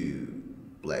into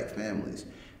black families.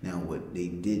 Now, what they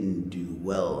didn't do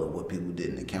well, or what people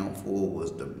didn't account for,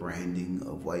 was the branding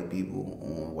of white people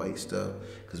on white stuff.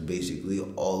 Because basically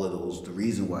all of those, the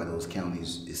reason why those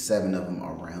counties, 7 of them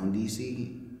around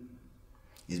DC,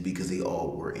 is because they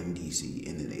all were in DC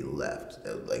and then they left,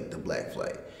 like the Black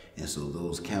Flight. And so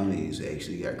those counties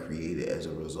actually got created as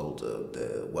a result of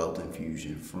the wealth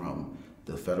infusion from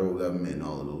the federal government and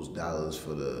all of those dollars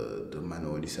for the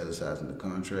minority set-asides and the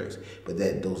contracts. But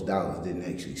those dollars didn't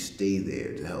actually stay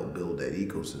there to help build that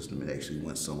ecosystem. It actually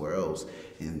went somewhere else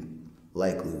and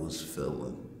likely was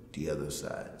filling the other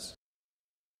sides.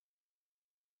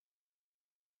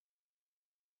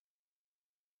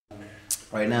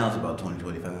 Right now it's about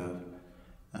 2025.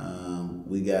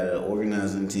 We got an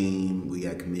organizing team, we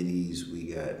got committees,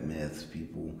 we got math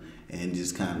people, and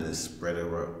just kind of spread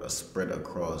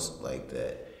across like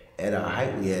that. At our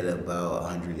height, we had about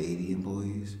 180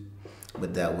 employees,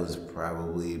 but that was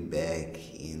probably back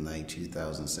in like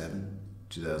 2007,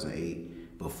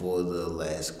 2008, before the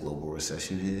last global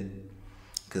recession hit.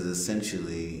 Because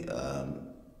essentially,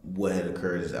 what had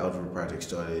occurred is Algebra Project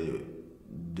started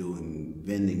doing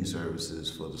vending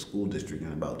services for the school district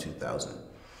in about 2000.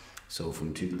 So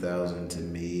from 2000 to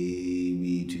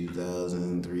maybe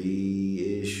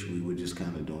 2003-ish, we were just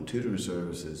kind of doing tutoring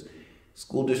services.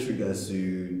 School district got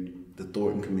sued, the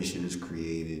Thornton Commission is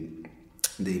created,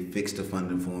 they fixed the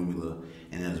funding formula,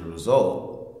 and as a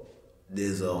result,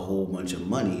 there's a whole bunch of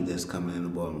money that's coming into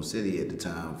Baltimore City at the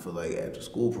time for like after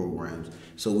school programs.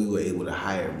 So we were able to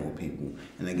hire more people.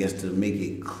 And I guess to make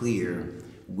it clear,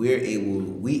 we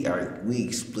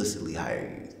explicitly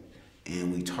hire youth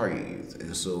and we target youth.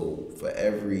 And so for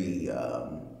every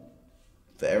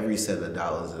set of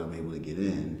dollars that I'm able to get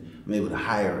in, I'm able to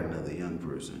hire another young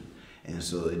person. And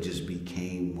so it just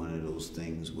became one of those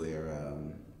things where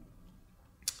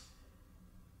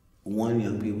one,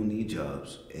 young people need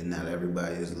jobs, and not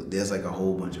everybody is. There's like a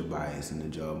whole bunch of bias in the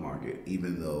job market,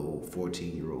 even though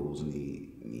 14-year-olds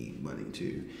need money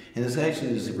too. And it's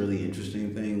actually this really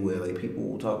interesting thing where like people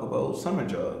will talk about summer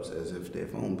jobs as if their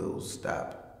phone bills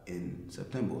stop in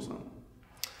September or something.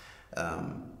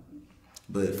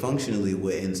 But functionally,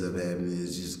 what ends up happening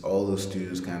is just all those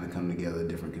students kind of come together,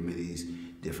 different committees,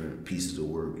 different pieces of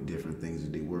work, different things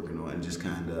that they're working on, and just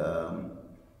kind of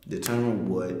determine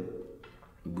what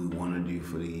we want to do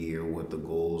for the year, what the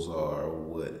goals are,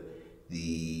 who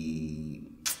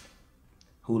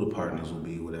the partners will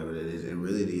be, whatever that is, and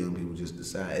really the young people just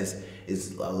decide.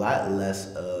 It's a lot less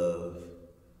of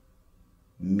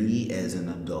me as an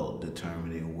adult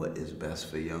determining what is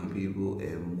best for young people,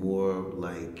 and more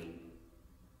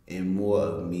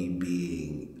of me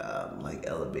being like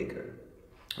Ella Baker,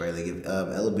 right? Like if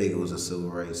Ella Baker was a civil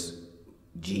rights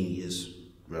genius,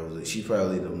 she's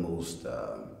probably the most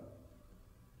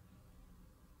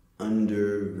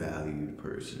undervalued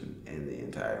person in the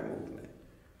entire movement.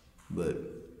 But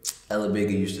Ella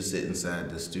Baker used to sit inside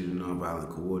the Student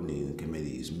Nonviolent Coordinating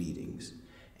Committee's meetings.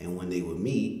 And when they would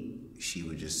meet, she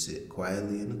would just sit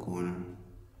quietly in the corner,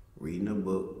 reading a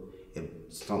book. If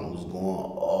something was going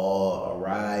all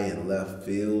awry in left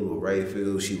field or right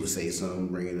field, she would say something,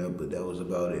 bring it up, but that was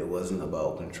about it. It wasn't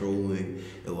about controlling.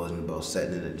 It wasn't about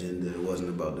setting an agenda. It wasn't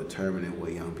about determining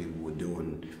what young people were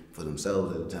doing for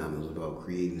themselves at the time. It was about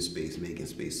creating space, making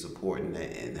space, supporting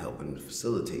that, and helping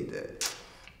facilitate that.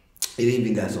 It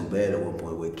even got so bad at one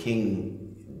point where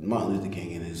Martin Luther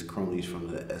King and his cronies from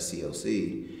the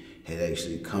SCLC had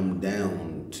actually come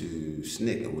down to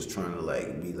SNCC and was trying to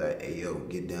be like, hey yo,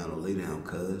 get down or lay down,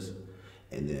 cuz.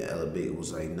 And then Ella Baker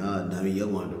was like, nah, dummy, you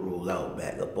wanted to roll out,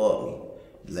 back up off me.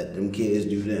 Let them kids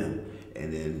do them.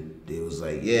 And then they was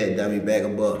like, yeah, dummy, back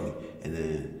above me. And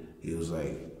then he was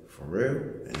like, for real?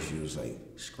 And she was like,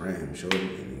 scram, shorty.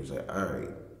 And he was like, all right.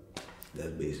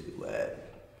 That's basically what happened.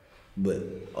 But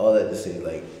all that to say,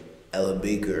 like, Ella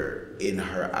Baker in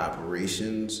her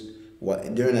operations,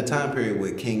 during a time period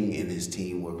where King and his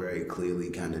team were very clearly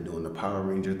kind of doing the Power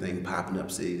Ranger thing, popping up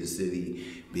city to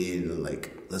city, being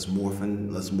like, let's morph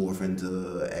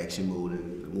into action mode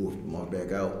and morph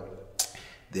back out.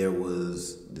 There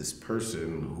was this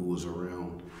person who was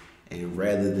around, and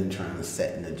rather than trying to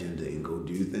set an agenda and go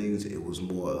do things, it was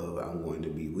more of, I'm going to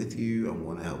be with you, I'm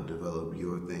going to help develop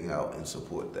your thing out and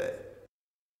support that.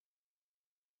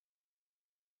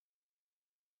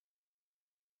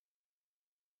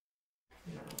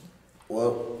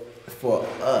 Well, for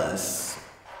us,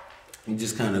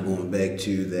 just kind of going back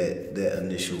to that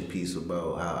initial piece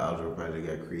about how Algebra Project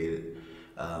got created,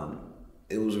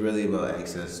 it was really about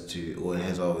access to, or it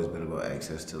has always been about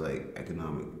access to like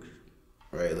economics,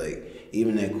 right? Like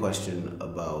even that question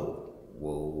about,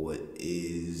 well, what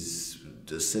is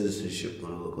the citizenship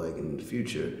going to look like in the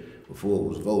future? Before it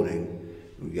was voting,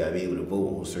 we got to be able to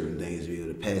vote on certain things, be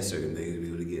able to pass certain things, be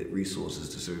able to get resources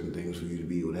to certain things for you to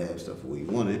be able to have stuff where you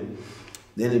want it.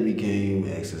 Then it became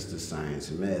access to science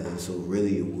and math. And so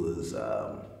really it was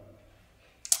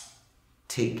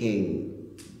taking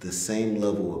the same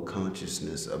level of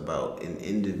consciousness about an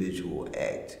individual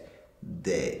act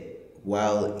that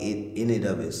while it in and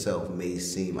of itself may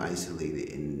seem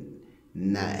isolated and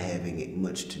not having it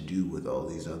much to do with all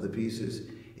these other pieces,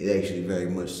 it actually very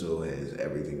much so has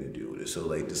everything to do with it. So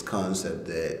like this concept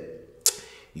that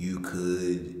you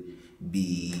could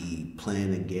be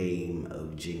playing a game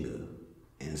of Jenga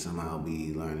and somehow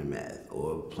be learning math,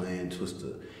 or playing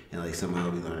Twister and like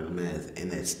somehow be learning math, and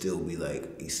that still be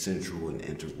like a central and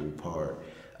integral part.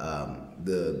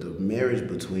 The marriage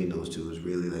between those two is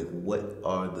really like, what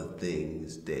are the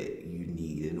things that you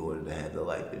need in order to have the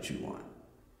life that you want?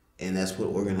 And that's what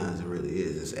organizing really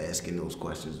is asking those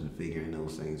questions and figuring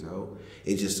those things out.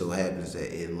 It just so happens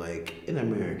that in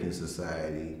American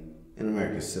society, in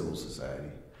American civil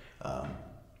society,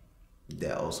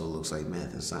 that also looks like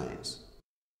math and science.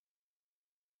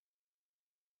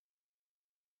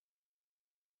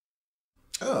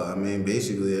 Oh, I mean,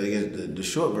 basically, I guess the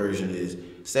short version is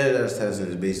standardized testing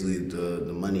is basically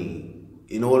the money.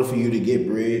 In order for you to get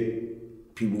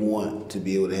bread, people want to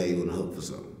be able to have you on the hook for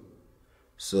something.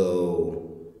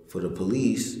 So for the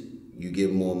police, you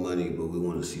get more money, but we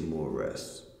want to see more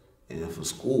arrests. And for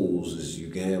schools, is you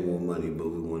can have more money, but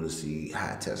we want to see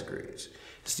high test grades.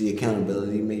 It's the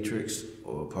accountability matrix,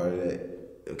 or part of that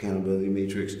accountability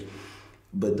matrix.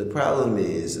 But the problem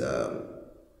is,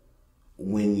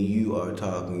 when you are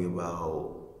talking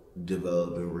about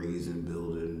developing, raising,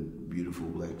 building beautiful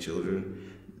black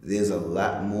children, there's a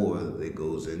lot more that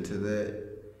goes into that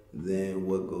than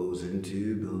what goes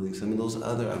into building some of those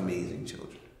other amazing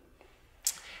children.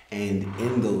 And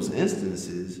in those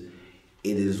instances,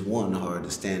 it is one, hard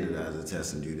to standardize a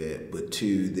test and do that, but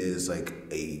two, there's like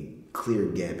a clear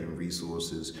gap in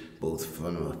resources, both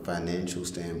from a financial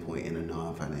standpoint and a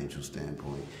non-financial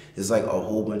standpoint. It's like a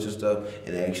whole bunch of stuff,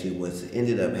 and actually what's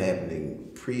ended up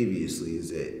happening previously is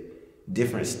that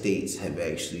different states have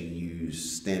actually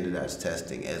used standardized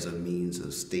testing as a means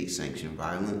of state-sanctioned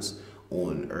violence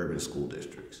on urban school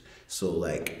districts. So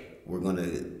like, we're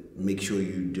gonna make sure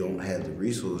you don't have the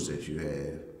resource that you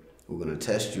have, we're gonna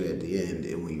test you at the end,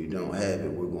 and when you don't have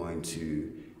it, we're going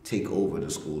to take over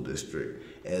the school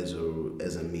district as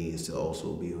a means to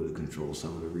also be able to control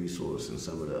some of the resource and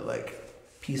some of the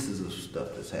like pieces of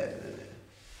stuff that's happening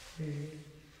there.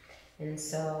 Mm-hmm. And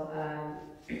so,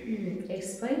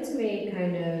 explain to me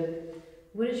kind of,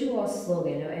 what is you all's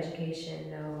slogan? No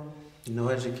education, no... No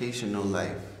education, no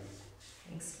life.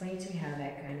 Explain to me how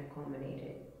that kind of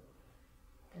culminated.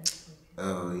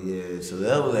 Oh yeah, so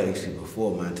that was actually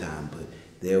before my time, but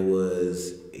there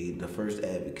was the first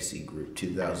advocacy group,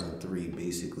 2003.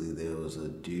 Basically, there was a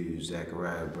dude,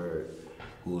 Zachariah Bird,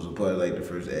 who was a part of like the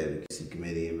first advocacy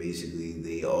committee, and basically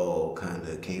they all kind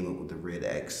of came up with the red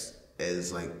X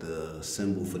as like the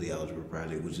symbol for the Algebra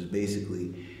Project, which is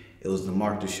basically, it was the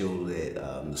mark to show that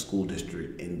the school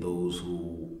district and those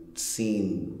who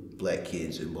seen black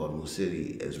kids in Baltimore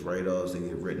City as write-offs, they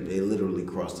get written, they literally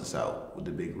crossed us out with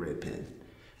the big red pen.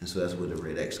 And so that's where the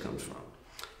red X comes from.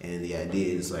 And the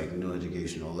idea is like, no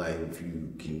education, no life. If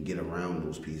you can get around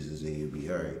those pieces, then you'll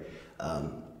be all right.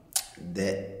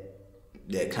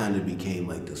 That kind of became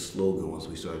like the slogan once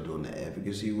we started doing the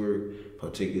advocacy work,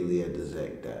 particularly after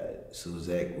Zach died. So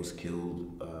Zach was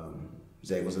killed.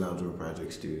 Zach was an Algebra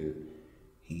Project student.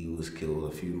 He was killed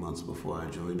a few months before I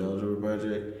joined Algebra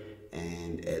Project.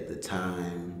 And at the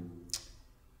time,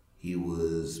 he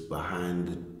was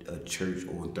behind a church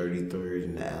on 33rd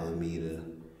in the Alameda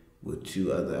with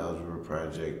two other Algebra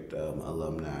Project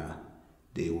alumni.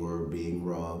 They were being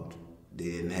robbed.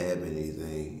 They didn't have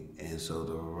anything. And so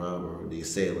the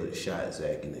assailant shot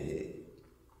Zach in the head.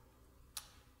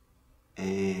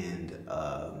 And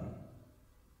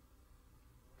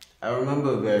I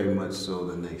remember very much so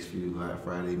the next few Black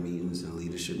Friday meetings and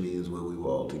leadership meetings where we were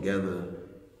all together.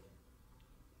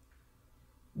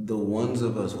 The ones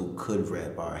of us who could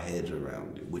wrap our heads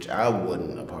around it, which I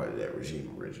wasn't a part of that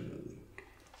regime originally,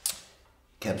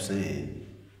 kept saying,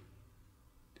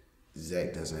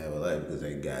 Zach doesn't have a life because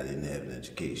that guy didn't have an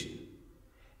education.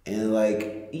 And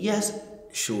like, yes,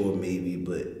 sure, maybe,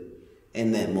 but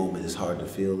in that moment it's hard to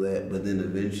feel that, but then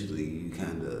eventually you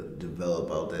kind of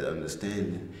develop out that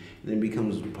understanding, and it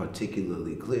becomes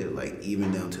particularly clear, like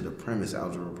even down to the premise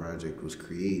Algebra Project was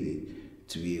created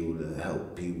to be able to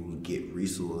help people get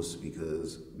resource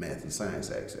because math and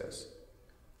science access.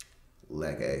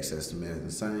 Lack of access to math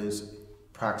and science,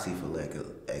 proxy for lack of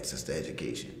access to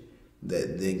education.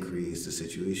 That then creates the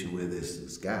situation where there's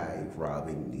this guy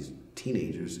robbing these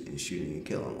teenagers and shooting and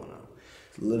killing one of them.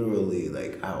 It's literally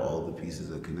like how all the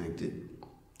pieces are connected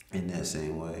in that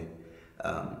same way.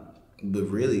 But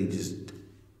really just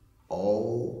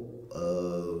all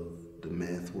of the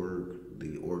math work,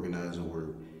 the organizing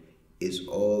work, is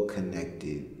all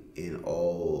connected and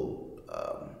all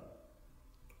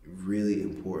really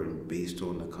important based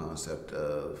on the concept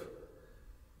of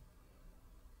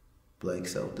Black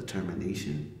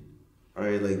self-determination,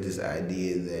 right? Like this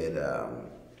idea that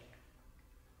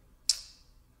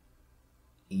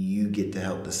you get to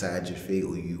help decide your fate,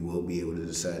 or you will be able to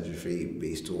decide your fate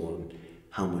based on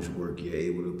how much work you're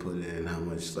able to put in, how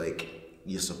much like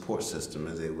your support system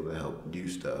is able to help do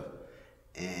stuff.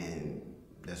 And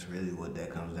that's really what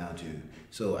that comes down to.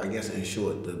 So I guess in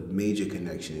short, the major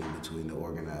connection in between the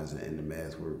organizing and the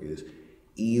math work is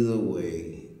either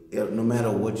way, no matter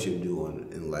what you're doing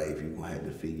in life, you're gonna have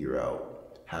to figure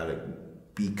out how to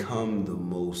become the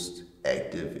most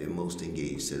active and most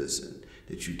engaged citizen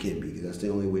that you can be, because that's the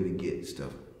only way to get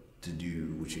stuff to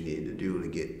do what you need to do to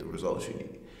get the results you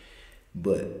need.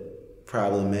 But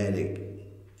problematic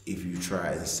if you try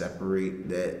and separate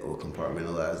that or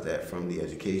compartmentalize that from the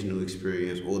educational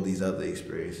experience or these other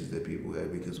experiences that people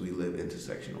have, because we live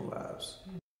intersectional lives.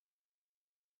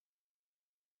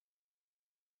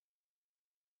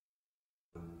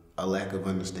 A lack of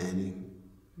understanding.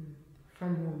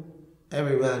 From whom?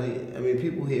 Everybody. I mean,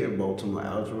 people hear Baltimore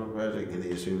Algebra Project and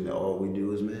they assume that all we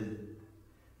do is math.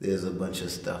 There's a bunch of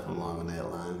stuff along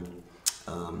that line.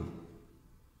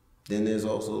 Then there's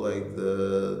also like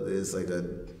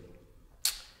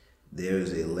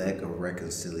there's a lack of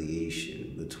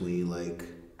reconciliation between like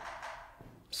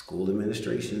school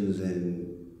administrations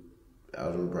and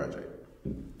Algebra Project.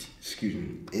 Excuse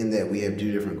me. In that we have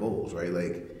two different goals, right?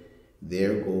 Like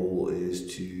their goal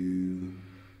is to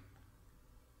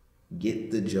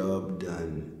get the job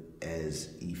done as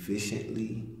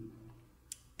efficiently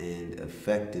and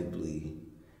effectively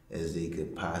as they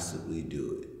could possibly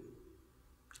do it.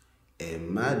 And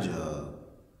my job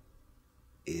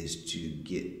is to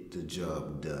get the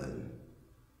job done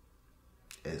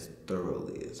as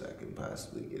thoroughly as I can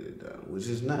possibly get it done, which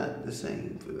is not the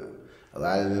same for them. A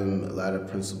lot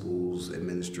of principals,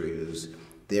 administrators,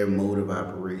 their mode of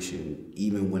operation,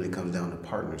 even when it comes down to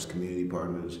partners, community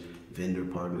partners, vendor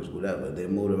partners, whatever, their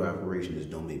mode of operation is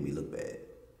don't make me look bad.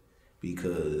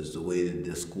 Because the way that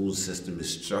the school system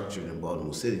is structured in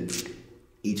Baltimore City,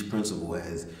 each principal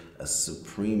has a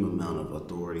supreme amount of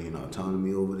authority and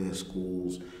autonomy over their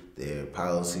schools, their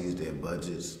policies, their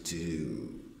budgets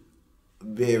to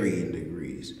varying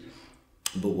degrees.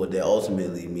 But what that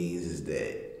ultimately means is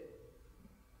that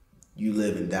you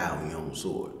live and die on your own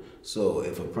sword. So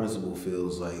if a principal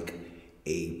feels like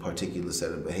a particular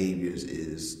set of behaviors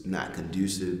is not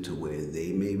conducive to where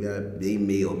they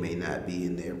may or may not be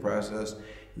in their process,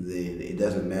 then it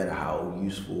doesn't matter how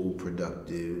useful,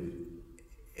 productive,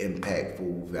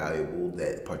 impactful, valuable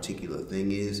that particular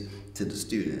thing is to the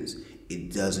students.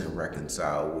 It doesn't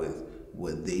reconcile with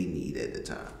what they need at the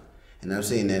time. And I've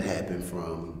seen that happen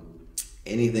from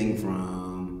anything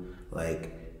from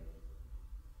like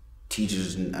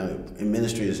teachers,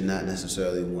 administrators not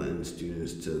necessarily wanting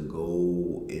students to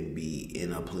go and be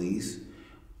in a police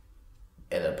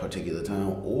at a particular time,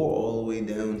 or all the way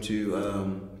down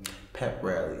to pep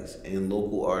rallies and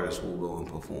local artists will go and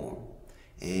perform.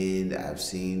 And I've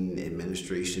seen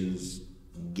administrations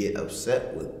get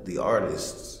upset with the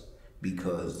artists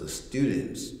because the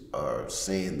students are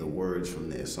saying the words from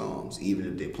their songs, even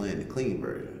if they're playing the clean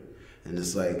version. And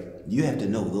it's like, you have to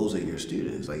know those are your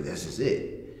students, like that's just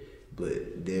it.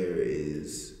 But there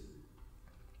is,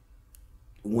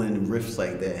 when rifts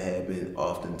like that happen,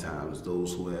 oftentimes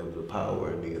those who have the power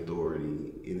and the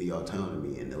authority and the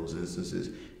autonomy in those instances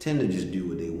tend to just do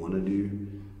what they want to do.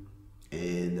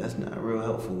 And that's not real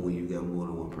helpful when you got more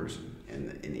than one person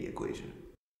in the equation.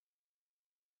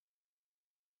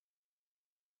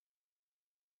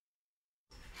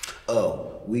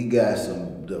 Oh, we got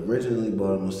originally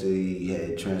Baltimore City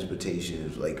had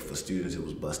transportation, like for students it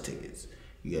was bus tickets.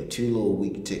 You got two little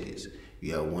week tickets.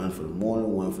 You got one for the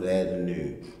morning, one for the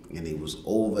afternoon. And it was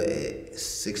over at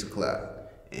 6 o'clock.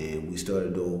 And we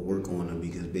started doing work on them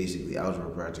because basically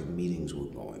Algebra Project meetings were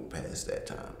going past that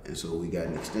time. And so we got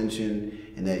an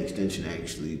extension, and that extension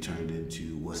actually turned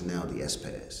into what's now the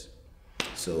S-Pass.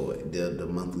 So the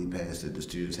monthly pass that the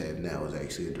students have now is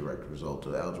actually a direct result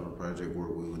of the Algebra Project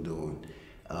work we were doing.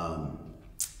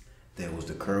 There was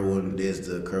there's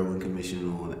the Kerwin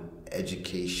Commission on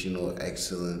Educational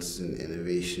Excellence and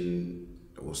Innovation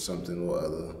or something or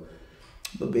other.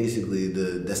 But basically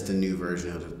that's the new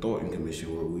version of the Thornton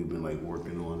Commission where we've been like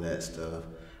working on that stuff.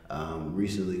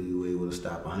 Recently we were able to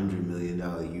stop a $100 million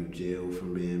youth jail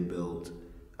from being built.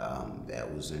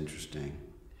 That was interesting.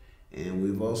 And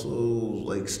we've also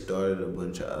like started a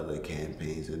bunch of other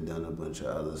campaigns and done a bunch of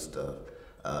other stuff.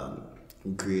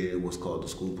 We created what's called the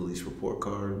School Police Report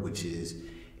Card, which is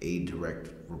a direct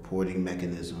reporting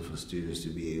mechanism for students to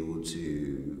be able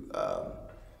to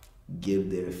give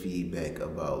their feedback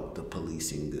about the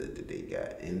policing good that they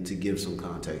got. And to give some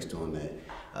context on that,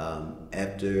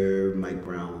 after Mike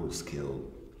Brown was killed,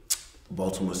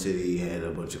 Baltimore City had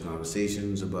a bunch of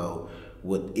conversations about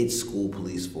what its school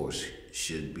police force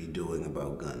should be doing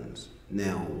about guns.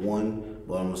 Now, one,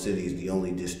 Baltimore City is the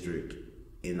only district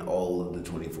in all of the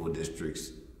 24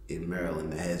 districts in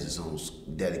Maryland that has its own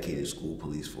dedicated school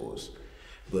police force.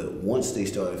 But once they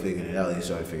started figuring it out, they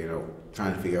started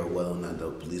trying to figure out whether or not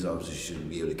the police officers should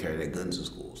be able to carry their guns in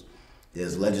schools.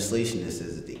 There's legislation that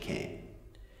says that they can't.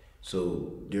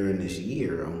 So during this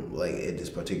year, I'm like at this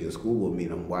particular school board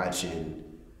meeting, I'm watching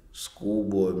school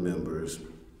board members,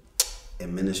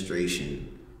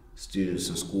 administration, students,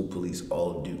 and school police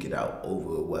all duke it out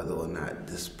over whether or not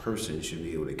this person should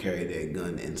be able to carry their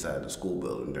gun inside the school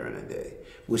building during the day,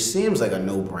 which seems like a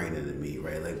no-brainer to me,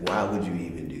 right? Like, why would you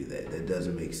even do that? That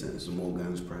doesn't make sense. The more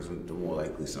guns present, the more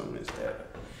likely something is to happen.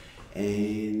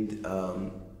 And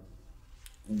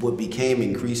what became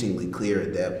increasingly clear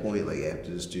at that point, like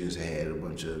after the students had a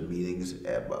bunch of meetings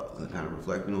about kind of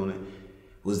reflecting on it,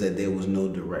 was that there was no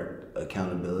direct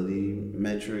accountability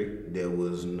metric. There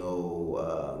was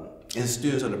no, and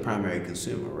students are the primary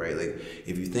consumer, right? Like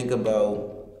if you think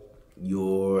about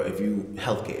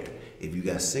healthcare, if you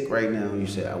got sick right now and you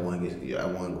say, I want to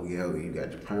go get help, you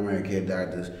got your primary care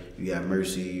doctors, you got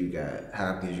Mercy, you got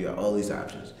Hopkins, you got all these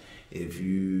options.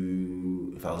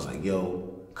 If I was like,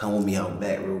 yo, come with me out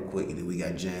back real quick, and then we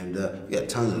got jammed up, we got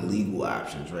tons of legal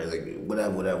options, right? Like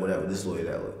whatever, this lawyer,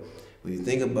 that lawyer. When you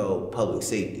think about public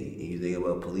safety and you think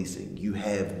about policing, you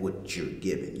have what you're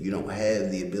given. You don't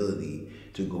have the ability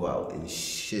to go out and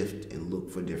shift and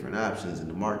look for different options in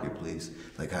the marketplace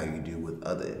like how you do with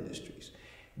other industries.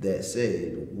 That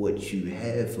said, what you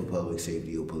have for public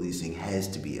safety or policing has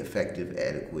to be effective,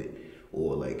 adequate,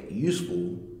 or like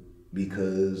useful,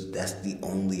 because that's the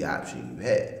only option you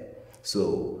have.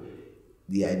 So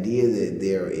the idea that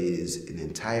there is an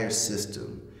entire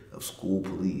system of school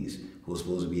police who are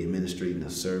supposed to be administrating a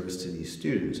service to these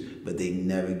students, but they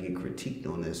never get critiqued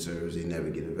on that service, they never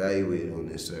get evaluated on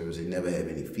that service, they never have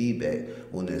any feedback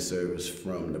on that service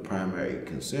from the primary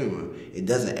consumer, it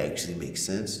doesn't actually make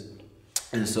sense.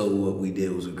 And so what we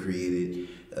did was we created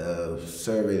a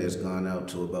survey that's gone out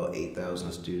to about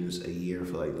 8,000 students a year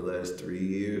for like the last 3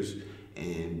 years,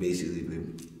 and basically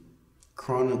been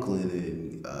chronicling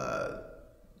and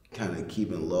kind of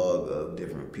keeping log of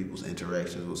different people's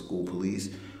interactions with school police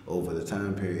over the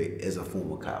time period as a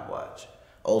form of cop watch.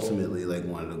 Ultimately, like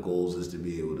one of the goals is to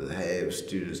be able to have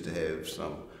students to have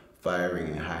some firing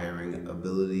and hiring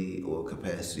ability or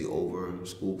capacity over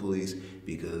school police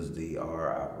because they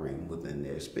are operating within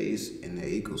their space and their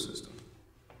ecosystem.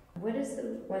 What is the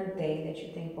one thing that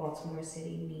you think Baltimore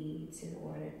City needs in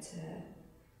order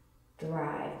to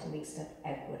thrive, to make stuff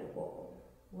equitable?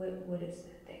 What is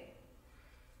that thing?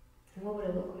 And what would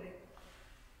it look like?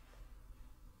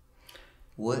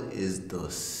 What is the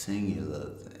singular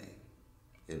thing,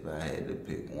 if I had to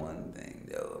pick one thing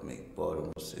that would make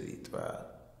Baltimore City thrive?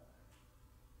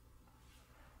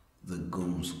 The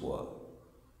Goon Squad.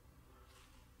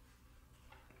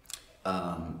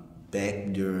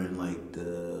 Back during like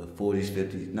the 40s,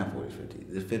 50s, not 40s,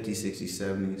 50s, the 50s, 60s,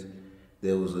 70s,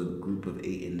 there was a group of 8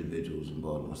 individuals in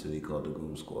Baltimore City called the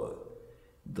Goon Squad.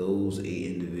 Those 8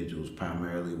 individuals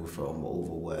primarily were from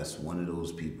over west. One of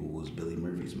those people was Billy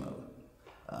Murphy's mother.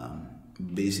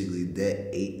 Basically,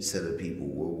 that 8 set of people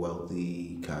were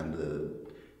wealthy, kind of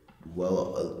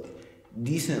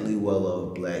decently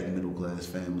well-off black middle-class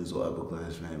families or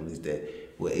upper-class families that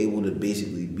were able to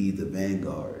basically be the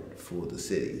vanguard for the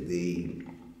city.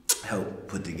 They helped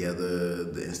put together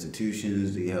the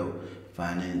institutions, they helped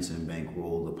finance and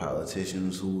bankroll the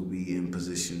politicians who would be in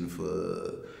position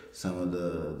for some of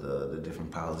the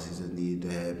different policies that needed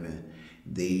to happen.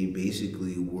 They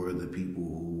basically were the people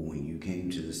who, when you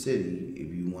came to the city,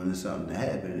 if you wanted something to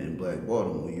happen in Black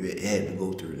Baltimore, you had to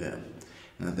go through them.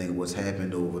 And I think what's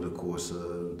happened over the course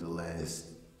of the last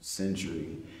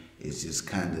century is just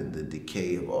kind of the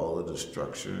decay of all of the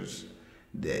structures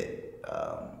that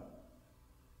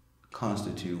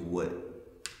constitute what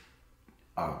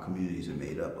our communities are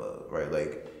made up of, right?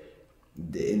 Like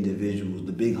the individuals,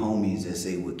 the big homies that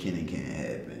say what can and can't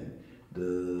happen, the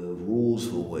rules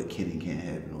for what can and can't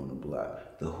happen on the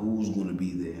block, the who's gonna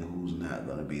be there and who's not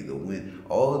gonna be the when,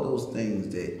 all of those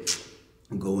things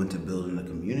that go into building a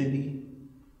community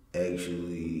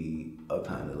actually are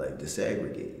kind of like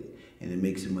disaggregated, and it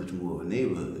makes it much more of a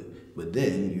neighborhood. But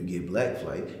then you get black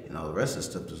flight and all the rest of the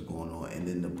stuff that's going on, and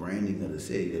then the branding of the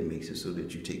city that makes it so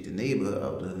that you take the neighborhood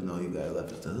out the hood and all you got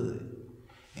left is the hood.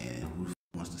 And who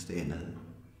wants to stay in the hood?